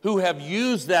teams who have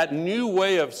used that new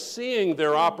way of seeing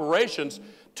their operations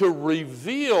to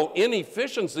reveal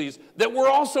inefficiencies that were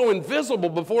also invisible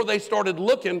before they started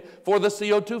looking for the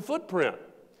CO2 footprint.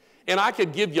 And I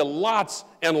could give you lots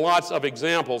and lots of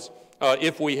examples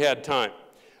if we had time.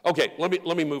 Okay,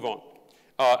 let me move on.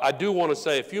 I do want to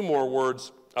say a few more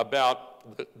words about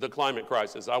the climate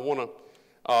crisis. I want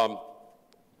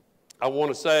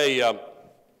to say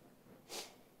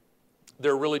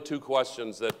there are really two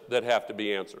questions that have to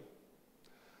be answered.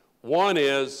 One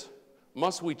is,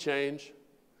 must we change?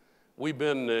 We've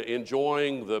been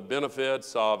enjoying the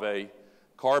benefits of a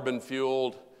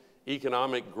carbon-fueled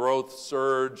economic growth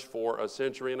surge for a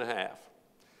century and a half,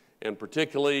 and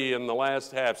particularly in the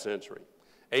last half century.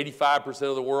 85%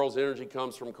 of the world's energy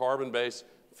comes from carbon-based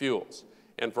fuels.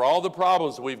 And for all the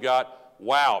problems we've got,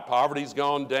 wow, poverty's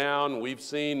gone down. We've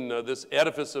seen this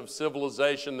edifice of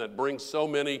civilization that brings so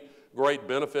many great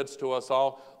benefits to us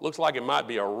all. Looks like it might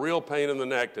be a real pain in the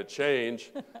neck to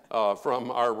change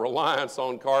from our reliance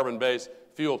on carbon-based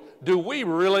fuels. Do we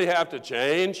really have to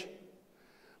change?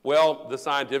 Well, the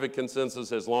scientific consensus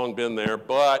has long been there,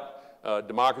 but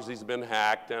democracy's been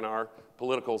hacked and our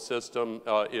political system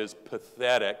is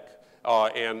pathetic,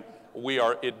 and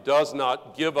it does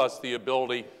not give us the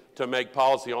ability to make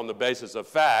policy on the basis of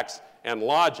facts and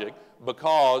logic,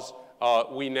 because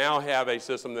we now have a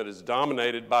system that is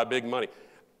dominated by big money.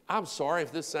 I'm sorry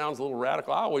if this sounds a little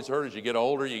radical. I always heard as you get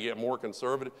older, you get more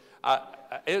conservative.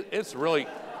 It's really,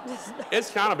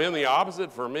 it's kind of been the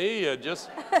opposite for me,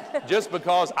 just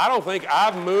because I don't think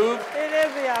I've moved. It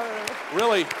is the opposite.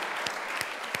 Really,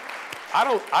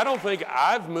 I don't think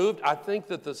I've moved. I think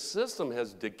that the system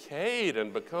has decayed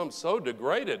and become so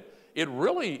degraded.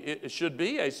 It should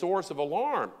be a source of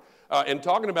alarm. And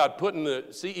talking about putting the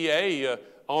CEA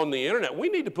on the internet, we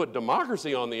need to put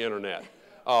democracy on the internet.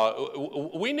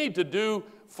 We need to do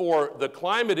for the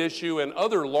climate issue and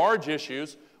other large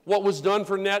issues what was done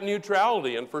for net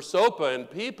neutrality and for SOPA and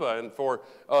PIPA and for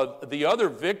the other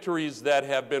victories that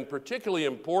have been particularly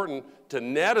important to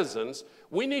netizens.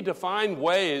 We need to find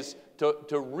ways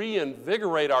to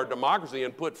reinvigorate our democracy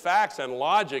and put facts and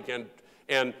logic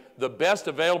and the best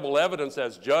available evidence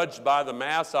as judged by the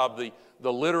mass of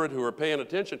the literate who are paying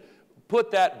attention.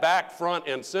 Put that back front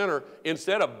and center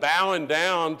instead of bowing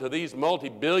down to these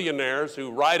multi-billionaires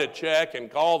who write a check and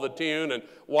call the tune and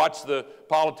watch the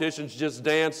politicians just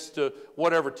dance to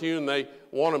whatever tune they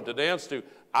want them to dance to.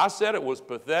 I said it was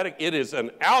pathetic. It is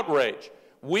an outrage.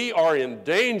 We are in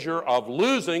danger of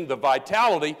losing the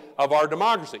vitality of our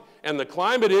democracy. And the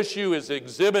climate issue is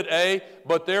Exhibit A,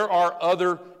 but there are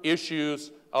other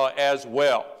issues as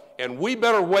well. And we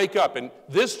better wake up. And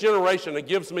this generation, it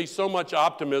gives me so much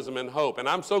optimism and hope. And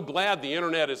I'm so glad the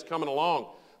internet is coming along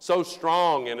so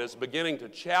strong and is beginning to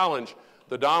challenge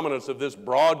the dominance of this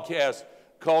broadcast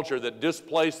culture that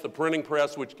displaced the printing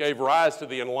press, which gave rise to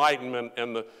the Enlightenment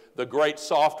and the great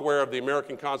software of the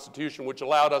American Constitution, which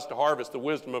allowed us to harvest the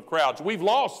wisdom of crowds. We've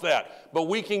lost that, but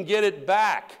we can get it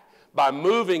back by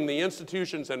moving the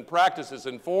institutions and practices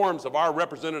and forms of our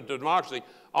representative democracy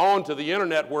onto the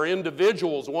internet, where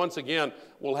individuals once again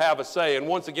will have a say and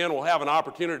once again will have an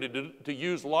opportunity to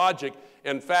use logic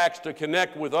and facts to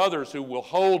connect with others who will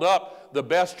hold up the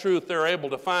best truth they're able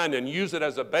to find and use it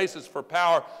as a basis for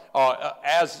power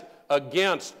as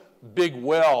against big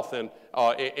wealth and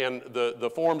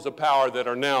the forms of power that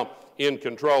are now in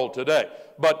control today.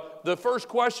 But the first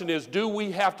question is, do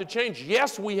we have to change?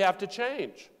 Yes, we have to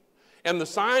change. And the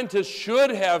scientists should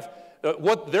have,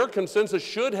 what their consensus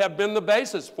should have been the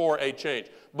basis for a change.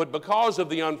 But because of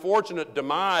the unfortunate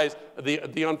demise,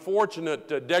 the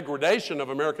unfortunate degradation of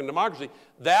American democracy,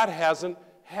 that hasn't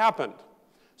happened.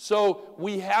 So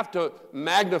we have to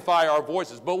magnify our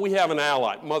voices, but we have an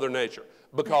ally, Mother Nature,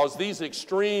 because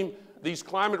these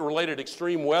climate-related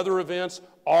extreme weather events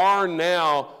are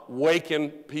now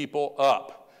waking people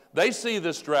up. They see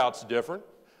this drought's different.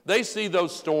 They see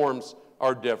those storms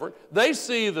are different. They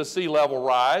see the sea level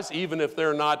rise, even if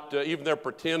they're not, even they're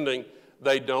pretending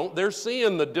they don't. They're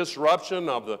seeing the disruption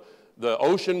of the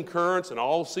ocean currents and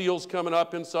all seals coming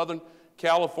up in Southern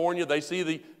California. They see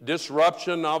the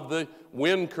disruption of the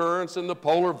wind currents and the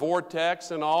polar vortex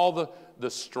and all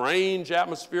the strange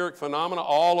atmospheric phenomena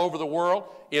all over the world.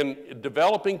 In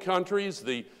developing countries,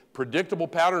 the predictable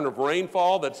pattern of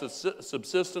rainfall that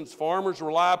subsistence farmers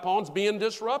rely upon is being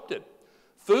disrupted.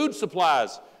 Food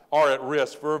supplies are at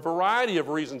risk for a variety of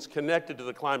reasons connected to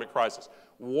the climate crisis.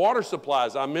 Water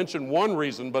supplies, I mentioned one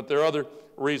reason, but there are other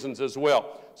reasons as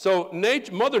well. So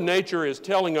Mother Nature is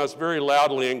telling us very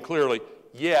loudly and clearly,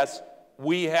 yes,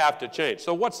 we have to change.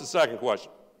 So what's the second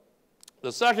question?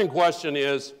 The second question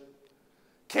is,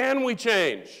 can we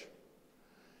change?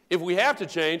 If we have to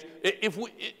change,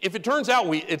 if it turns out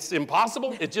it's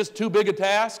impossible, it's just too big a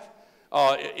task,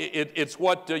 it's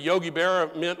what Yogi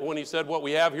Berra meant when he said what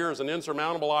we have here is an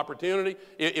insurmountable opportunity.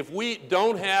 If we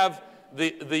don't have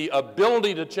the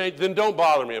ability to change, then don't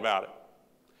bother me about it.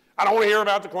 I don't want to hear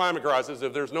about the climate crisis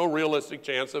if there's no realistic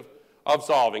chance of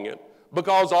solving it,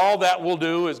 because all that will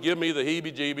do is give me the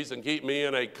heebie-jeebies and keep me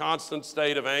in a constant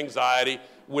state of anxiety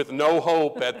with no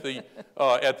hope at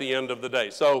the end of the day.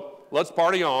 So let's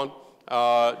party on.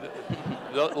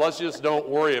 Let's just don't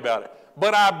worry about it.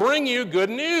 But I bring you good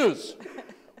news.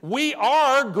 We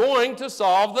are going to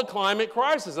solve the climate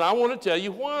crisis, and I want to tell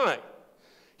you why.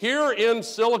 Here in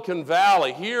Silicon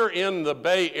Valley, here in the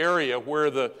Bay Area where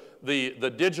the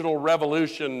digital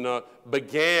revolution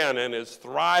began and is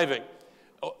thriving,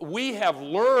 we have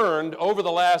learned over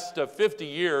the last 50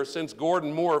 years, since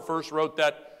Gordon Moore first wrote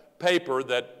that paper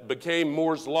that became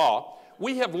Moore's Law,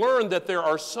 we have learned that there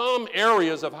are some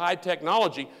areas of high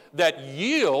technology that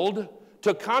yield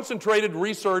to concentrated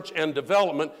research and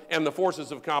development and the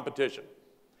forces of competition.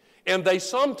 And they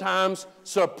sometimes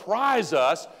surprise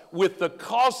us with the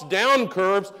cost down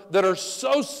curves that are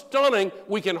so stunning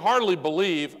we can hardly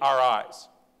believe our eyes.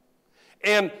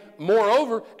 And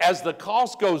moreover, as the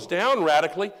cost goes down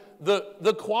radically,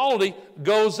 the quality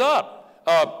goes up.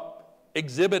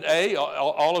 Exhibit A,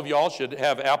 all of y'all should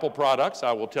have Apple products,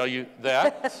 I will tell you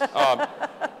that.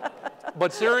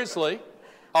 But seriously,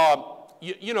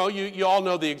 you all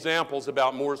know the examples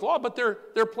about Moore's Law, but there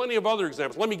are plenty of other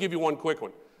examples. Let me give you one quick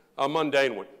one, a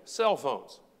mundane one. Cell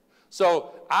phones.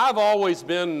 So I've always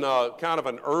been kind of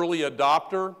an early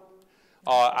adopter.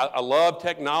 I love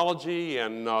technology,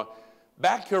 and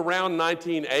back around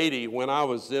 1980, when I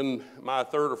was in my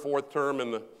third or fourth term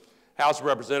in the House of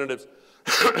Representatives,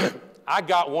 I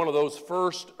got one of those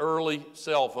first early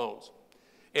cell phones.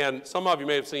 And some of you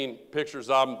may have seen pictures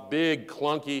of them, big,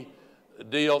 clunky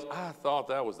deals. I thought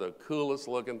that was the coolest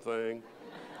looking thing.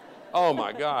 Oh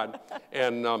my God.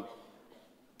 And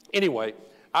anyway,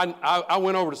 I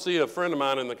went over to see a friend of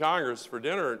mine in the Congress for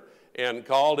dinner and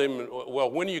called him, well,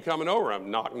 when are you coming over?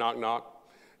 I'm knock, knock, knock.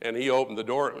 And he opened the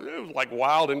door. It was like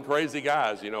wild and crazy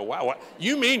guys, Wow,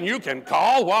 you mean you can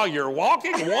call while you're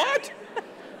walking? What?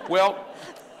 Well,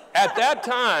 at that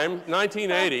time,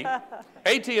 1980,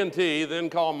 AT&T, then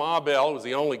called Ma Bell, it was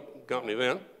the only company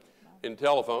then in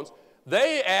telephones.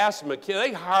 They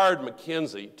hired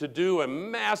McKinsey to do a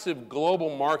massive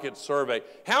global market survey.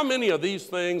 How many of these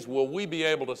things will we be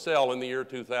able to sell in the year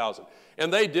 2000?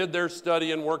 And they did their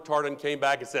study and worked hard and came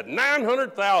back and said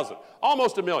 900,000,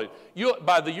 almost a million.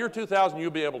 By the year 2000, you'll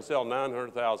be able to sell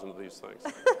 900,000 of these things.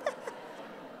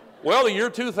 Well, the year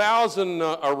 2000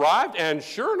 arrived, and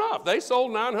sure enough, they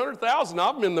sold 900,000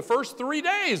 of them in the first 3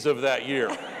 days of that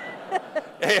year.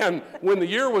 And when the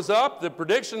year was up, the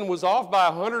prediction was off by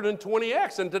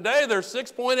 120x. And today, there's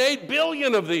 6.8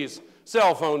 billion of these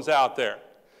cell phones out there.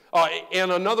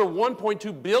 And another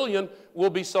 1.2 billion will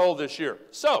be sold this year.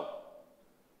 So,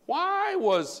 why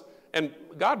was and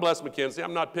God bless McKinsey,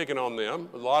 I'm not picking on them.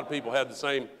 A lot of people had the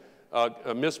same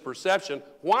misperception.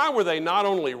 Why were they not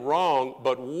only wrong,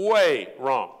 but way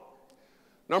wrong?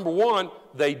 Number one,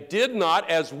 they did not,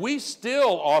 as we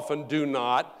still often do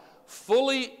not,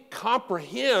 fully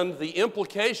comprehend the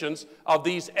implications of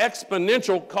these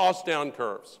exponential cost down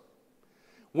curves.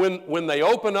 When they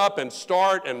open up and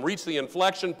start and reach the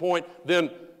inflection point, then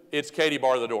it's Katie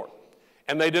bar the door.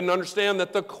 And they didn't understand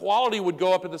that the quality would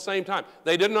go up at the same time.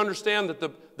 They didn't understand that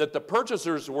the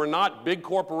purchasers were not big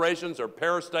corporations or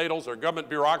parastatals or government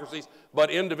bureaucracies, but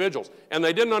individuals. And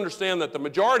they didn't understand that the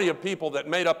majority of people that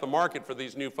made up the market for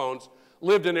these new phones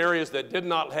lived in areas that did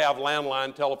not have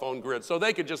landline telephone grids. So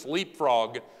they could just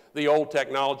leapfrog the old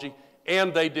technology,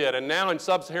 and they did. And now in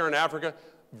sub-Saharan Africa,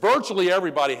 virtually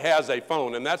everybody has a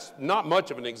phone, and that's not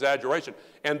much of an exaggeration.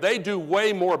 And they do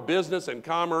way more business and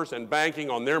commerce and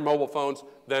banking on their mobile phones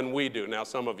than we do. Now,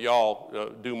 some of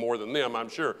y'all do more than them, I'm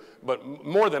sure, but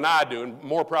more than I do, and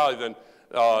more probably than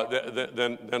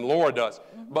Laura does.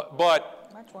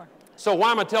 But much more. So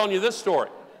why am I telling you this story?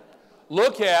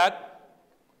 Look at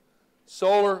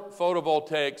solar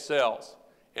photovoltaic cells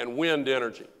and wind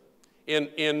energy.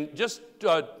 In just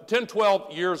 10,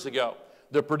 12 years ago,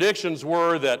 the predictions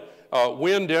were that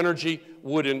wind energy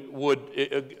would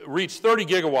reach 30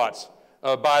 gigawatts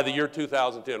by the year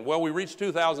 2010. Well, we reached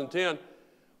 2010.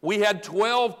 We had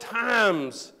 12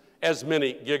 times as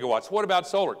many gigawatts. What about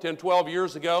solar? 10, 12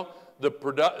 years ago, the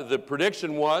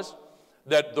prediction was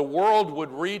that the world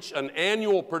would reach an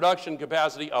annual production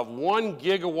capacity of 1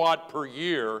 gigawatt per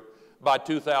year by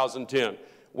 2010.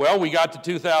 Well, we got to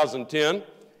 2010.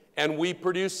 And we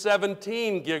produced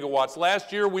 17 gigawatts.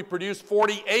 Last year, we produced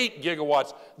 48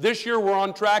 gigawatts. This year, we're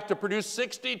on track to produce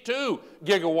 62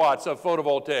 gigawatts of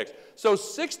photovoltaics. So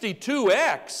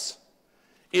 62x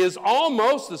is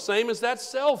almost the same as that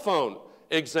cell phone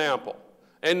example.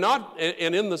 And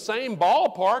in the same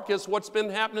ballpark as what's been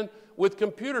happening with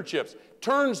computer chips.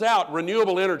 Turns out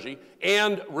renewable energy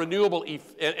and renewable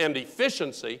and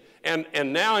efficiency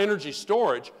and now energy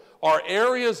storage are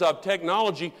areas of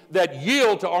technology that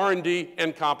yield to R&D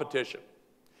and competition.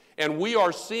 And we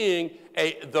are seeing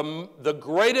the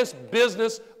greatest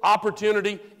business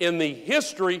opportunity in the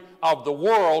history of the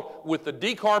world with the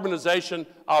decarbonization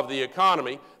of the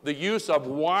economy, the use of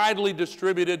widely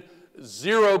distributed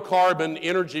zero-carbon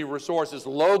energy resources,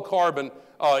 low-carbon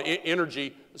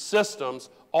energy systems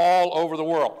all over the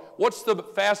world. What's the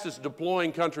fastest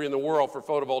deploying country in the world for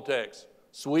photovoltaics?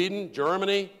 Sweden,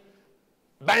 Germany,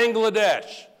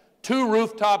 Bangladesh. 2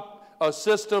 rooftop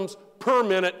systems per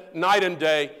minute, night and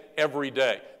day, every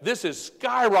day. This is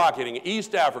skyrocketing.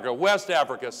 East Africa, West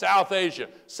Africa, South Asia,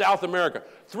 South America.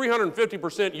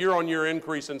 350% year-on-year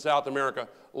increase in South America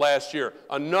last year.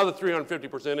 Another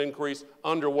 350% increase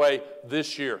underway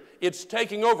this year. It's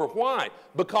taking over. Why?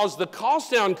 Because the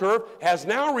cost down curve has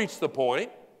now reached the point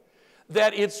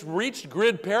that it's reached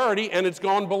grid parity and it's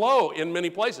gone below in many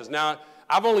places. Now,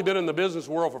 I've only been in the business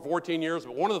world for 14 years,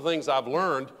 but one of the things I've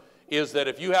learned is that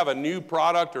if you have a new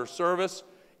product or service,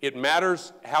 it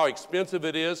matters how expensive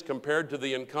it is compared to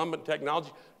the incumbent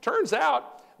technology. Turns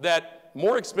out that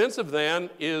more expensive than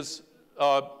is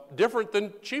different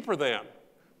than cheaper than.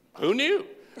 Who knew?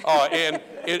 And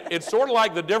it's sort of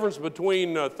like the difference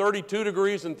between 32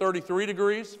 degrees and 33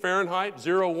 degrees Fahrenheit,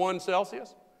 0, 1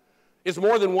 Celsius. It's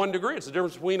more than 1 degree. It's the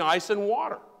difference between ice and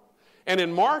water. And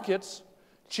in markets,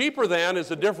 cheaper than is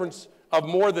a difference of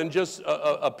more than just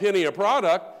a penny a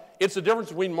product. It's the difference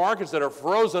between markets that are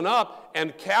frozen up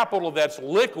and capital that's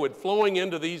liquid flowing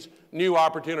into these new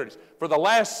opportunities. For the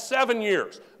last 7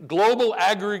 years, global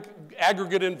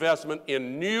aggregate investment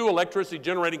in new electricity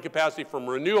generating capacity from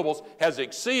renewables has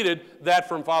exceeded that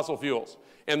from fossil fuels.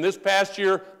 And this past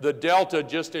year, the delta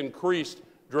just increased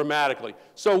dramatically.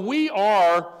 So we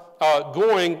are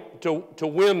going to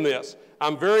win this.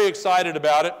 I'm very excited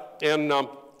about it, and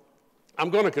I'm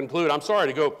going to conclude. I'm sorry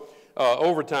to go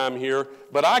overtime here,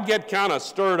 but I get kind of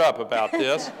stirred up about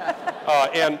this.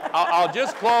 And I'll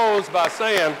just close by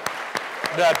saying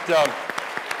that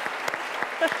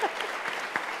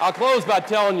I'll close by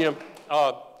telling you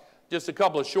just a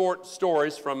couple of short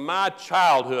stories from my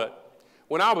childhood.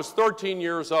 When I was 13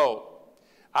 years old,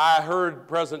 I heard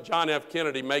President John F.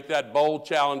 Kennedy make that bold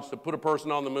challenge to put a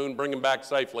person on the moon, bring him back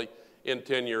safely in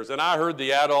 10 years. And I heard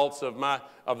the adults of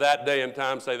that day and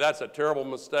time say, that's a terrible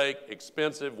mistake,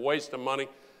 expensive, waste of money.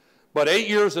 But 8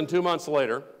 years and 2 months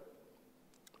later,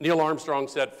 Neil Armstrong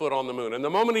set foot on the moon. And the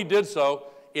moment he did so,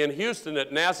 in Houston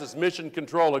at NASA's Mission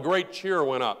Control, a great cheer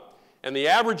went up. And the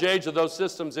average age of those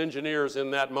systems engineers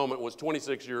in that moment was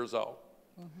 26 years old,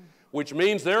 which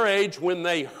means their age when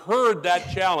they heard that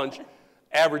challenge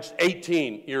averaged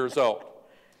 18 years old.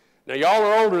 Now, y'all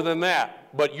are older than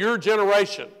that, but your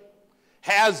generation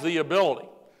has the ability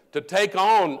to take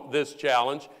on this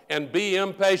challenge and be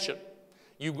impatient.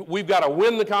 We've got to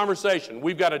win the conversation.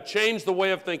 We've got to change the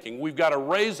way of thinking. We've got to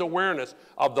raise awareness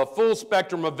of the full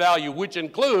spectrum of value, which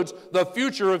includes the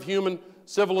future of human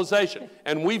civilization.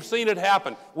 And we've seen it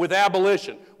happen with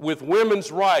abolition, with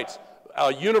women's rights,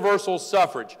 universal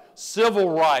suffrage,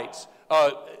 civil rights,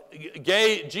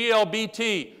 gay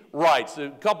GLBT rights.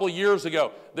 A couple of years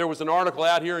ago, there was an article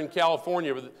out here in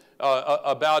California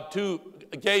about two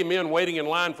gay men waiting in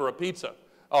line for a pizza.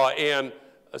 And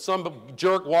some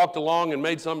jerk walked along and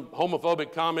made some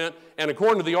homophobic comment. And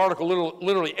according to the article,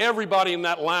 literally everybody in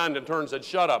that line in turn said,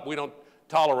 "Shut up, we don't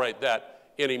tolerate that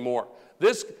anymore."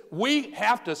 We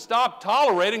have to stop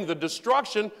tolerating the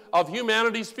destruction of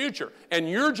humanity's future. And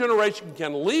your generation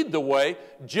can lead the way,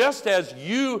 just as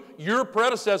your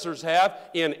predecessors have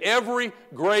in every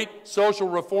great social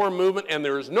reform movement. And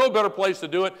there is no better place to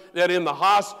do it than in the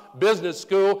Haas Business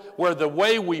School, where the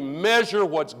way we measure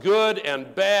what's good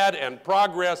and bad and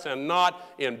progress and not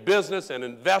in business and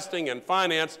investing and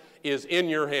finance is in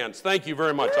your hands. Thank you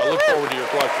very much. I look forward to your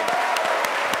questions.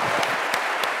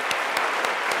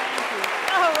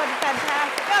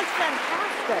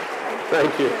 Fantastic.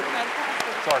 Thank you.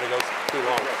 Fantastic. Sorry to go too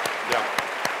long. Yeah.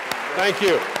 Thank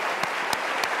you.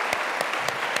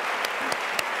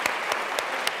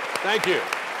 Thank you.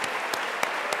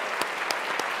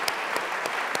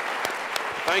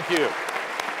 Thank you.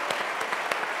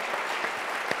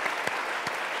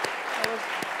 That was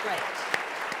great.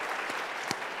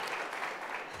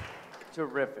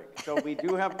 Terrific. So we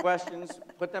do have questions.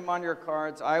 Put them on your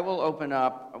cards. I will open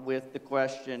up with the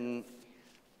question,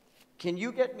 can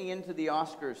you get me into the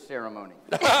Oscars ceremony?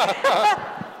 How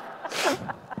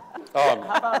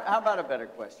about a better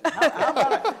question?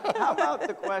 How about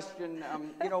the question,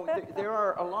 there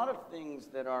are a lot of things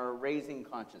that are raising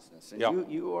consciousness,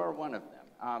 and you are one of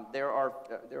them. There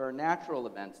are natural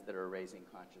events that are raising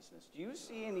consciousness. Do you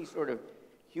see any sort of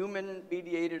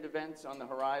human-mediated events on the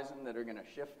horizon that are going to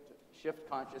shift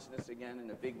consciousness again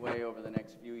in a big way over the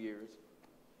next few years?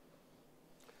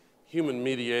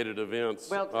 Human-mediated events.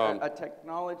 Well, a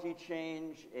technology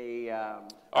change, a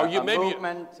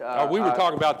movement. We were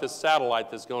talking about this satellite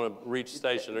that's going to reach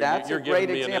station. That's You're a great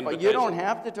giving me example. an You invitation. don't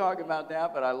have to talk about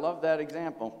that, but I love that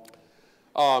example.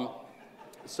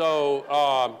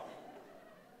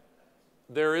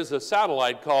 There is a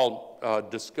satellite called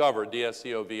Discover,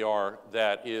 DSCOVR,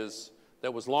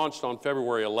 that was launched on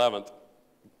February 11th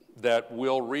that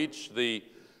will reach the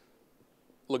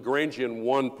Lagrangian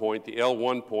 1 point, the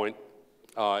L1 point,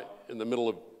 in the middle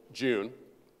of June.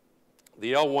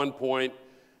 The L1 point,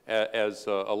 as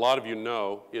a lot of you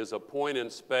know, is a point in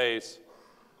space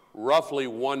roughly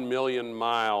 1 million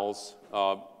miles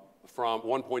from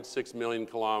 1.6 million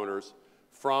kilometers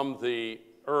from the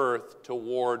Earth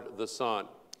toward the sun.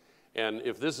 And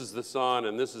if this is the sun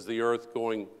and this is the Earth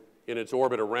going in its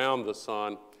orbit around the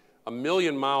sun, 1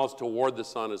 million miles toward the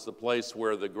sun is the place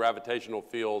where the gravitational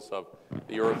fields of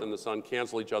the Earth and the sun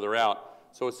cancel each other out.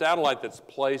 So a satellite that's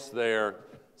placed there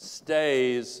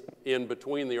stays in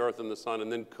between the Earth and the sun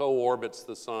and then co-orbits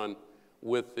the sun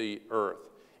with the Earth.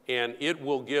 And it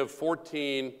will give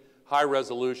 14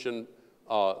 high-resolution,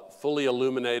 fully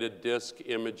illuminated disk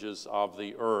images of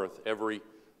the Earth every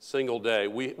single day.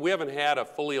 We haven't had a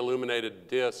fully illuminated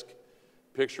disk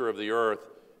picture of the Earth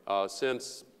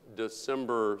since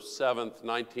December 7th,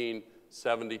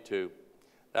 1972.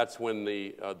 That's when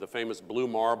the famous blue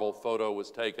marble photo was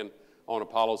taken on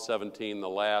Apollo 17, the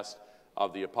last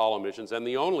of the Apollo missions, and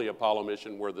the only Apollo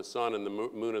mission where the sun and the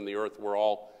moon and the Earth were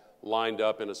all lined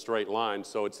up in a straight line,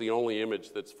 so it's the only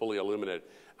image that's fully illuminated.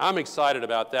 I'm excited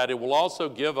about that. It will also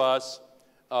give us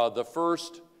the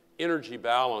first energy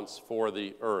balance for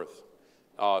the Earth,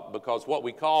 because what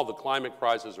we call the climate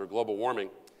crisis or global warming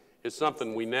is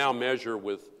something we now measure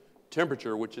with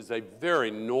temperature, which is a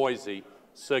very noisy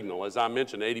signal. As I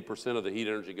mentioned, 80% of the heat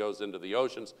energy goes into the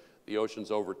oceans. The oceans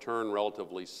overturn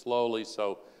relatively slowly,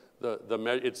 so the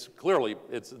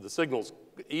signal's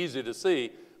easy to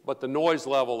see, but the noise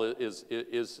level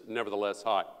is nevertheless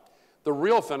high. The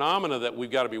real phenomena that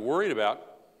we've got to be worried about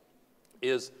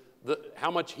is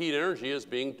how much heat energy is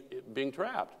being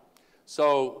trapped.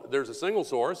 So there's a single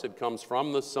source. It comes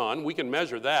from the sun. We can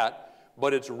measure that,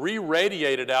 but it's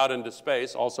re-radiated out into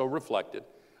space, also reflected,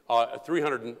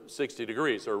 360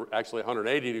 degrees, or actually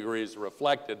 180 degrees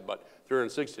reflected, but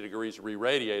 360 degrees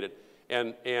re-radiated.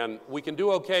 And we can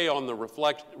do okay on the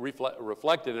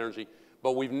reflected energy,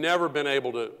 but we've never been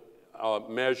able to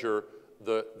measure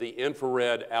the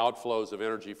infrared outflows of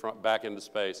energy back into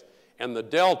space. And the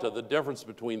delta, the difference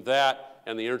between that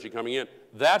and the energy coming in,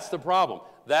 that's the problem.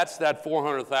 That's that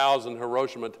 400,000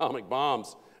 Hiroshima atomic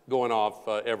bombs going off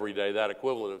every day, that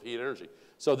equivalent of heat energy.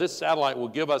 So this satellite will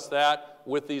give us that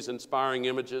with these inspiring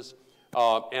images.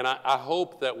 And I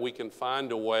hope that we can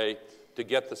find a way to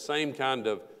get the same kind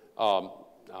of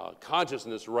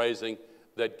consciousness raising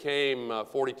that came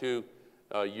 42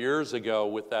 years ago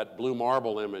with that blue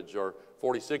marble image, or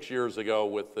 46 years ago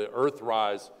with the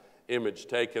Earthrise image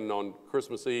taken on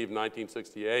Christmas Eve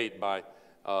 1968 by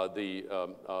the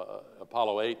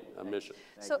Apollo 8 mission.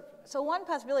 So one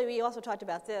possibility, we also talked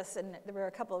about this, and there were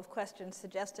a couple of questions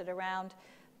suggested around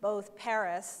both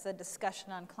Paris, the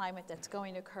discussion on climate that's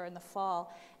going to occur in the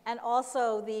fall, and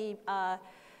also the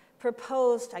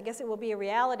proposed, I guess it will be a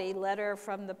reality, letter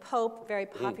from the Pope, very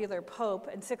popular Pope,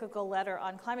 encyclical letter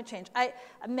on climate change. I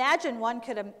imagine one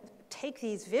could take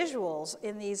these visuals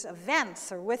in these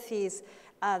events, or with these,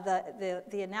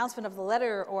 the announcement of the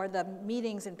letter or the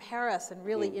meetings in Paris, and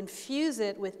really infuse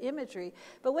it with imagery.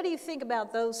 But what do you think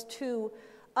about those two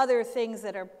other things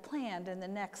that are planned in the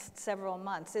next several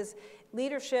months? Is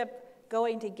leadership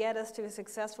going to get us to a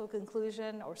successful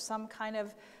conclusion or some kind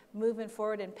of movement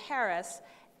forward in Paris?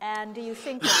 And do you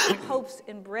think that the Pope's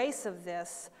embrace of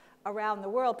this around the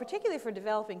world, particularly for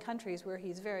developing countries where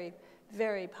he's very,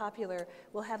 very popular,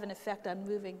 will have an effect on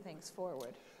moving things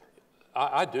forward?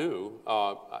 I do.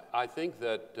 I think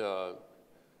that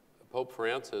Pope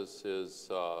Francis is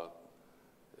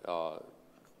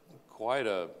quite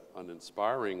an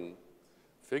inspiring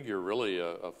figure, really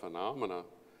a phenomena.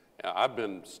 I've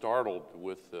been startled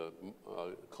with the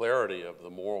clarity of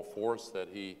the moral force that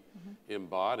he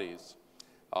embodies.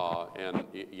 And,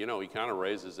 you know, he kind of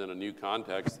raises in a new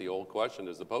context the old question,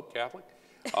 is the Pope Catholic?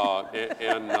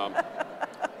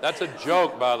 That's a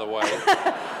joke, by the way.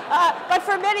 But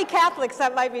for many Catholics,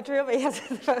 that might be true.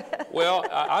 Well,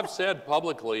 I've said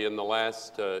publicly in the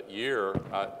last year,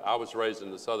 I was raised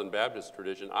in the Southern Baptist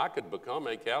tradition, I could become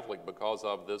a Catholic because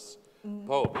of this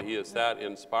Pope. He is that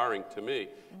inspiring to me.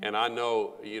 And I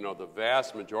know, you know, the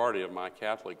vast majority of my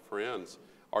Catholic friends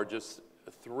are just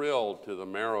thrilled to the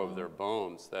marrow of their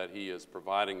bones that he is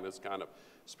providing this kind of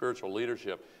spiritual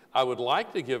leadership. I would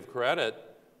like to give credit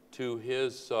to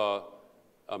his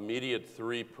immediate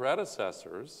three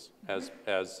predecessors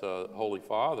as Holy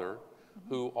Father,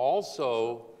 who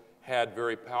also had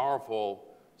very powerful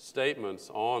statements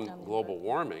on global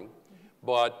warming.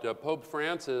 But Pope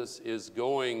Francis is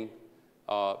going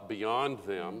beyond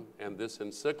them, and this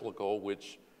encyclical,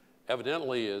 which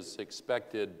evidently is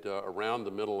expected around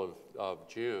the middle of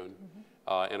June.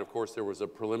 And of course, there was a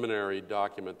preliminary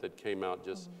document that came out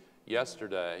just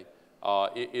yesterday.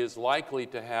 It is likely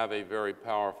to have a very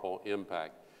powerful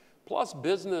impact. Plus,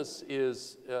 business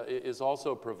is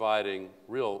also providing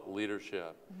real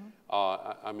leadership.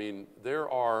 I mean, there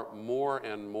are more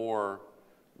and more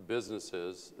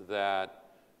businesses that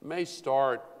may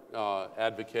start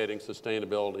advocating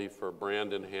sustainability for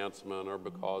brand enhancement, or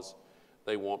because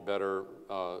they want better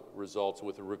results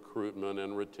with recruitment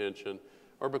and retention,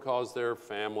 or because their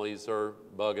families are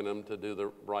bugging them to do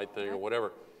the right thing or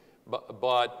whatever.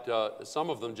 But some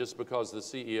of them just because the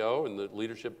CEO and the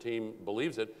leadership team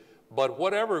believes it. But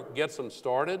whatever gets them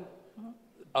started,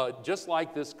 just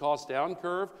like this cost down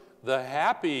curve, the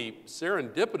happy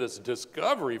serendipitous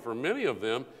discovery for many of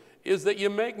them is that you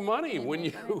make money when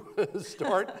you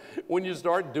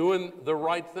start doing the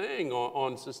right thing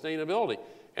on sustainability.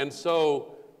 And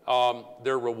so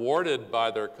they're rewarded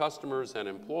by their customers and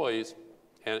employees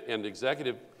and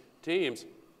executive teams.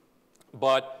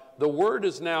 But the word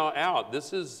is now out.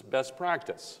 This is best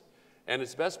practice. And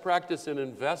it's best practice in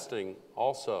investing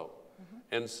also.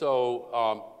 And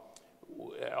so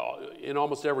in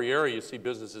almost every area, you see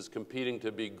businesses competing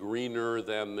to be greener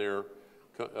than their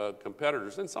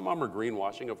competitors. And some of them are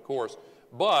greenwashing, of course.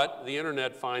 But the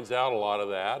internet finds out a lot of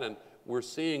that, and we're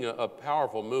seeing a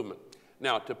powerful movement.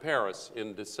 Now, to Paris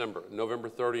in December, November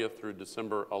 30th through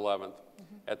December 11th,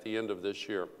 at the end of this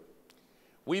year.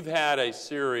 We've had a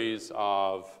series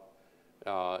of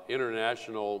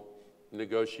international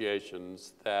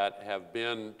negotiations that have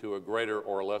been, to a greater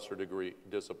or lesser degree,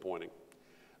 disappointing.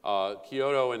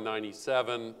 Kyoto in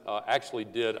 '97 actually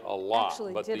did a lot.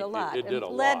 It did a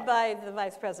lot. Led by the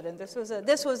Vice President. This was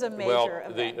a major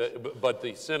event. But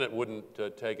the Senate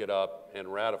wouldn't take it up and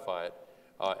ratify it.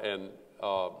 And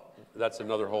that's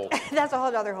another whole... That's a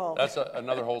whole other whole. That's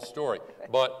another whole story.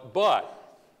 But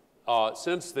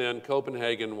since then,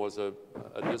 Copenhagen was a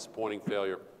disappointing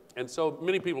failure. And so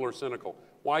many people are cynical.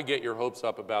 Why get your hopes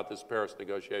up about this Paris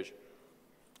negotiation?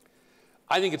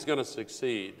 I think it's going to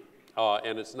succeed.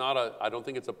 And it's not I don't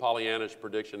think it's a Pollyannish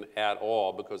prediction at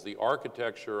all, because the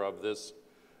architecture of this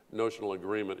notional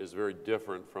agreement is very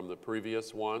different from the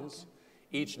previous ones.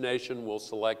 Each nation will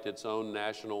select its own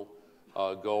national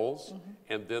goals,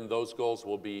 and then those goals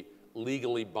will be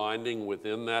legally binding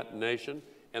within that nation,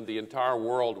 and the entire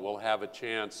world will have a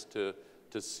chance to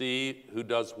see who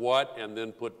does what and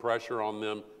then put pressure on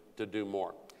them to do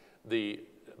more. The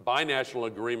binational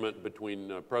agreement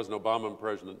between President Obama and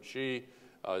President Xi,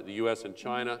 the U.S. and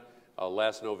China,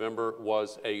 last November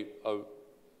was a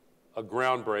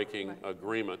groundbreaking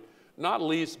agreement, not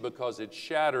least because it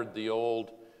shattered the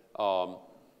old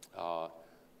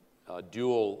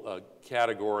dual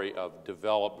category of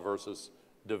developed versus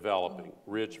developing,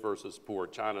 rich versus poor.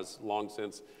 China's long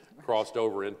since crossed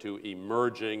over into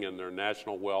emerging, and their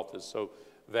national wealth is so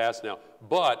vast now.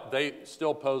 But they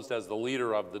still posed as the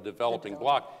leader of the developing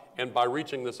bloc, and by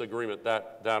reaching this agreement,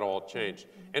 that all changed.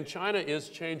 And China is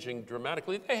changing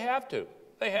dramatically. They have to.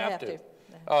 They have to.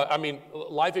 I mean,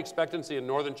 life expectancy in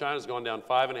northern China has gone down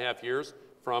 5.5 years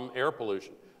from air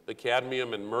pollution. The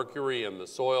cadmium and mercury in the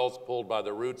soils pulled by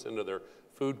the roots into their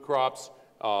food crops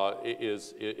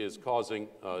is causing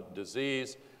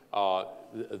disease.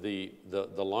 The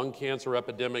lung cancer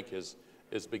epidemic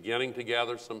is beginning to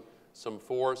gather some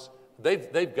force.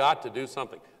 They've got to do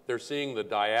something. They're seeing the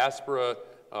diaspora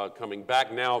coming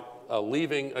back now,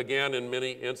 leaving again in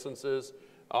many instances.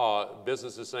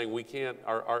 Businesses saying we can't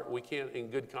in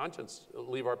good conscience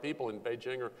leave our people in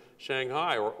Beijing or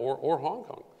Shanghai or Hong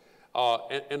Kong.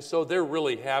 And so they're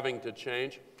really having to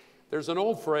change. There's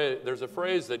a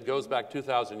phrase that goes back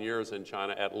 2,000 years in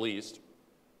China at least,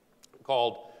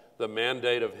 called the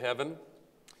mandate of heaven.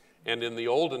 And in the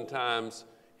olden times,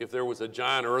 if there was a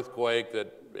giant earthquake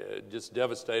that just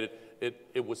devastated,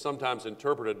 it was sometimes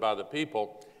interpreted by the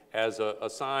people as a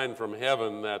sign from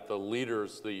heaven that the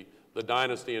leaders, the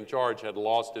dynasty in charge, had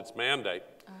lost its mandate.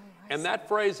 And that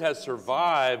phrase has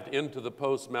survived into the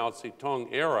post-Mao Zedong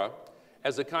era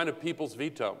as a kind of people's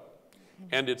veto.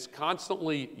 And it's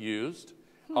constantly used.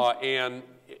 And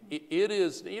it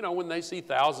is, you know, when they see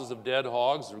thousands of dead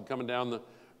hogs coming down the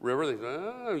river, they say,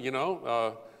 oh, you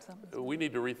know, we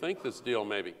need to rethink this deal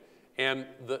maybe. And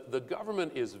the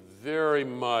government is very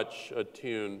much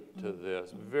attuned to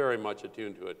this, very much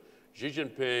attuned to it. Xi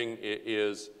Jinping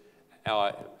is,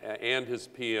 and his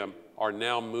PM are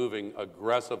now moving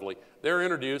aggressively. They're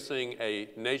introducing a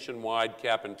nationwide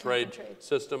cap-and-trade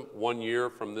system 1 year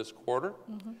from this quarter.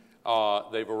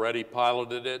 They've already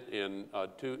piloted it in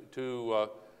two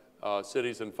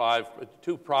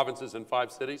provinces and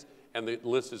 5 cities, and the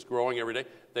list is growing every day.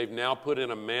 They've now put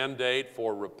in a mandate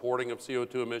for reporting of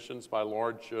CO2 emissions by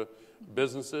large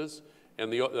businesses.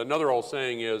 And another old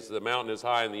saying is, the mountain is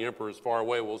high and the emperor is far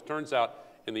away. Well, it turns out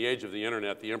in the age of the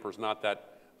internet, the emperor's not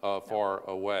that far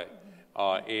away.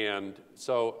 And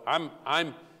so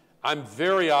I'm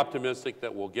very optimistic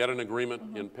that we'll get an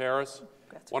agreement in Paris.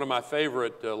 One of my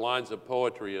favorite lines of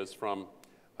poetry is from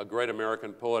a great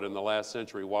American poet in the last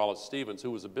century, Wallace Stevens,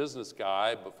 who was a business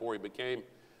guy before he became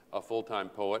a full-time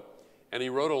poet. And he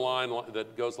wrote a line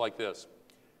that goes like this: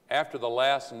 after the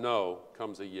last no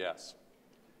comes a yes.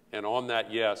 And on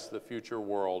that yes, the future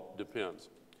world depends.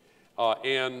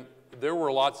 And there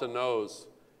were lots of no's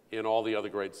in all the other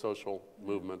great social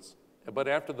movements. But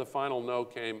after the final no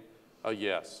came a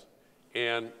yes.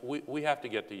 And we have to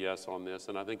get to yes on this,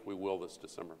 and I think we will this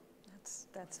December.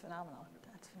 That's phenomenal.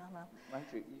 That's phenomenal. Why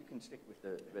don't you can stick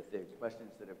with the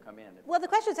questions that have come in. Well, the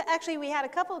questions, actually, we had a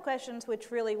couple of questions which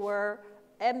really were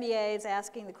MBAs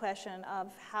asking the question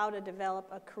of how to develop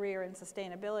a career in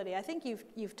sustainability. I think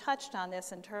you've touched on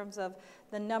this in terms of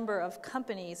the number of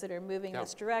companies that are moving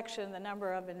this direction, the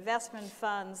number of investment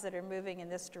funds that are moving in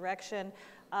this direction.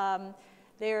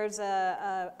 There's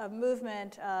a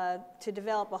movement to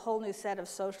develop a whole new set of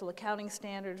social accounting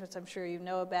standards, which I'm sure you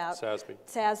know about.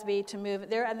 SASB to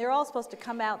move there, and they're all supposed to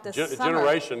come out this summer.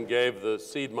 Generation gave the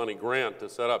seed money grant to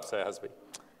set up SASB.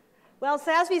 Well,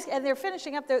 SASB's, and they're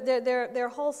finishing up their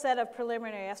whole set of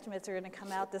preliminary estimates are going to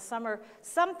come out this summer.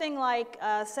 Something like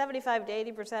 75 to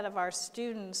 80% of our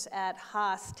students at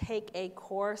Haas take a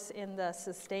course in the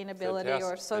sustainability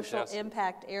or social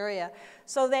impact area.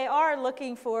 So they are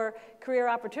looking for career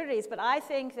opportunities, but I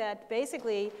think that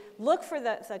basically look for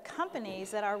the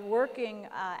companies that are working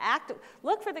active,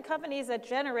 look for the companies that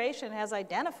Generation has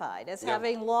identified as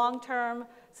having long-term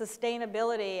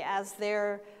sustainability as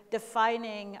their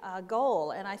defining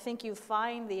goal, and I think you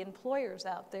find the employers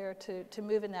out there to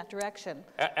move in that direction.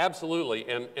 Absolutely,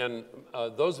 and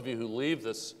those of you who leave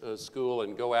this school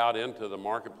and go out into the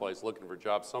marketplace looking for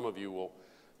jobs, some of you will,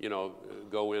 you know,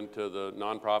 go into the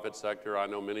nonprofit sector. I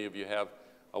know many of you have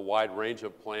a wide range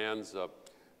of plans,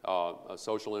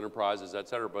 social enterprises, et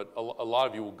cetera, but a lot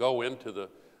of you will go into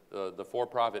the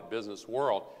for-profit business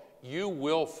world. You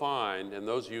will find, and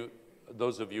those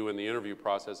of you in the interview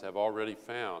process have already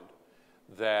found,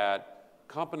 that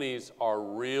companies are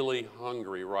really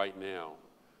hungry right now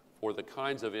for the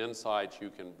kinds of insights you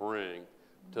can bring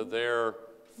to their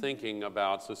thinking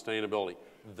about sustainability.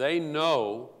 They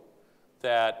know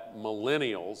that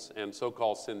millennials and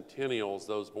so-called centennials,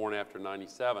 those born after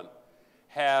 97,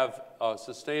 have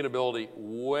sustainability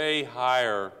way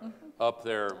higher up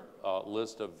their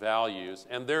list of values.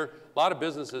 And a lot of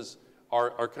businesses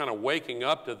are kind of waking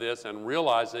up to this and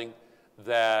realizing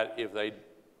that if they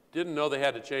didn't know they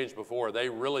had to change before, they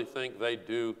really think they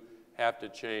do have to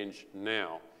change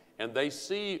now. And they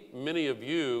see many of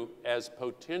you as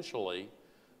potentially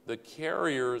the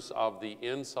carriers of the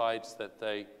insights that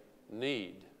they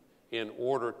need in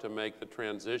order to make the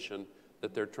transition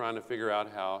that they're trying to figure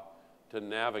out how to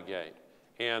navigate.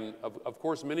 And of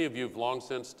course, many of you have long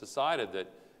since decided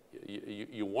that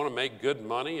you want to make good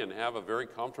money and have a very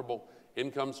comfortable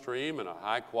income stream and a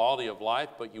high quality of life,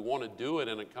 but you want to do it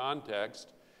in a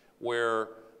context where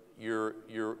your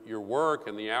work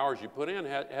and the hours you put in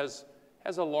has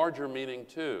a larger meaning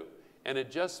too. And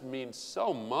it just means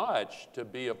so much to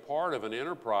be a part of an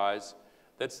enterprise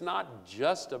that's not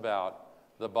just about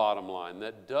the bottom line,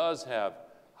 that does have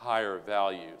higher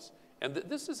values. And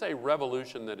this is a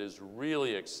revolution that is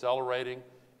really accelerating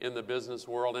in the business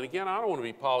world. And again, I don't want to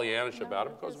be Pollyannish about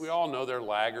it, because we all know they're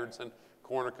laggards and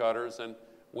corner cutters, and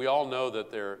we all know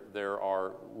that there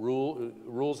are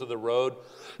rules of the road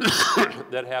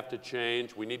that have to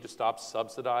change. We need to stop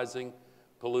subsidizing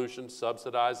pollution,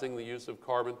 subsidizing the use of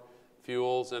carbon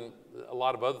fuels, and a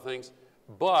lot of other things.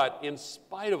 But in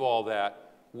spite of all that,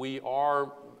 we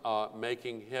are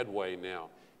making headway now.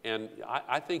 And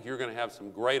I think you're going to have some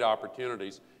great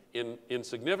opportunities in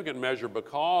significant measure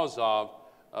because of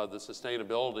the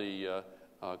sustainability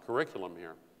curriculum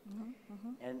here.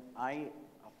 And I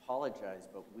apologize,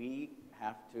 but we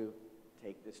have to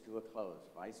take this to a close.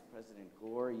 Vice President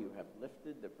Gore, you have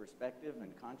lifted the perspective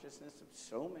and consciousness of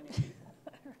so many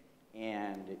people.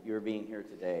 And your being here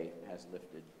today has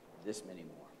lifted this many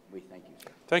more. We thank you,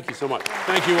 sir. Thank you so much.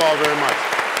 Thank you all very much.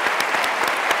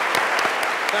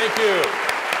 Thank you.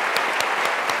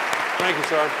 Thank you,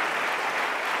 sir.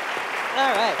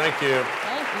 All right. Thank you.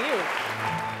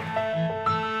 Thank you.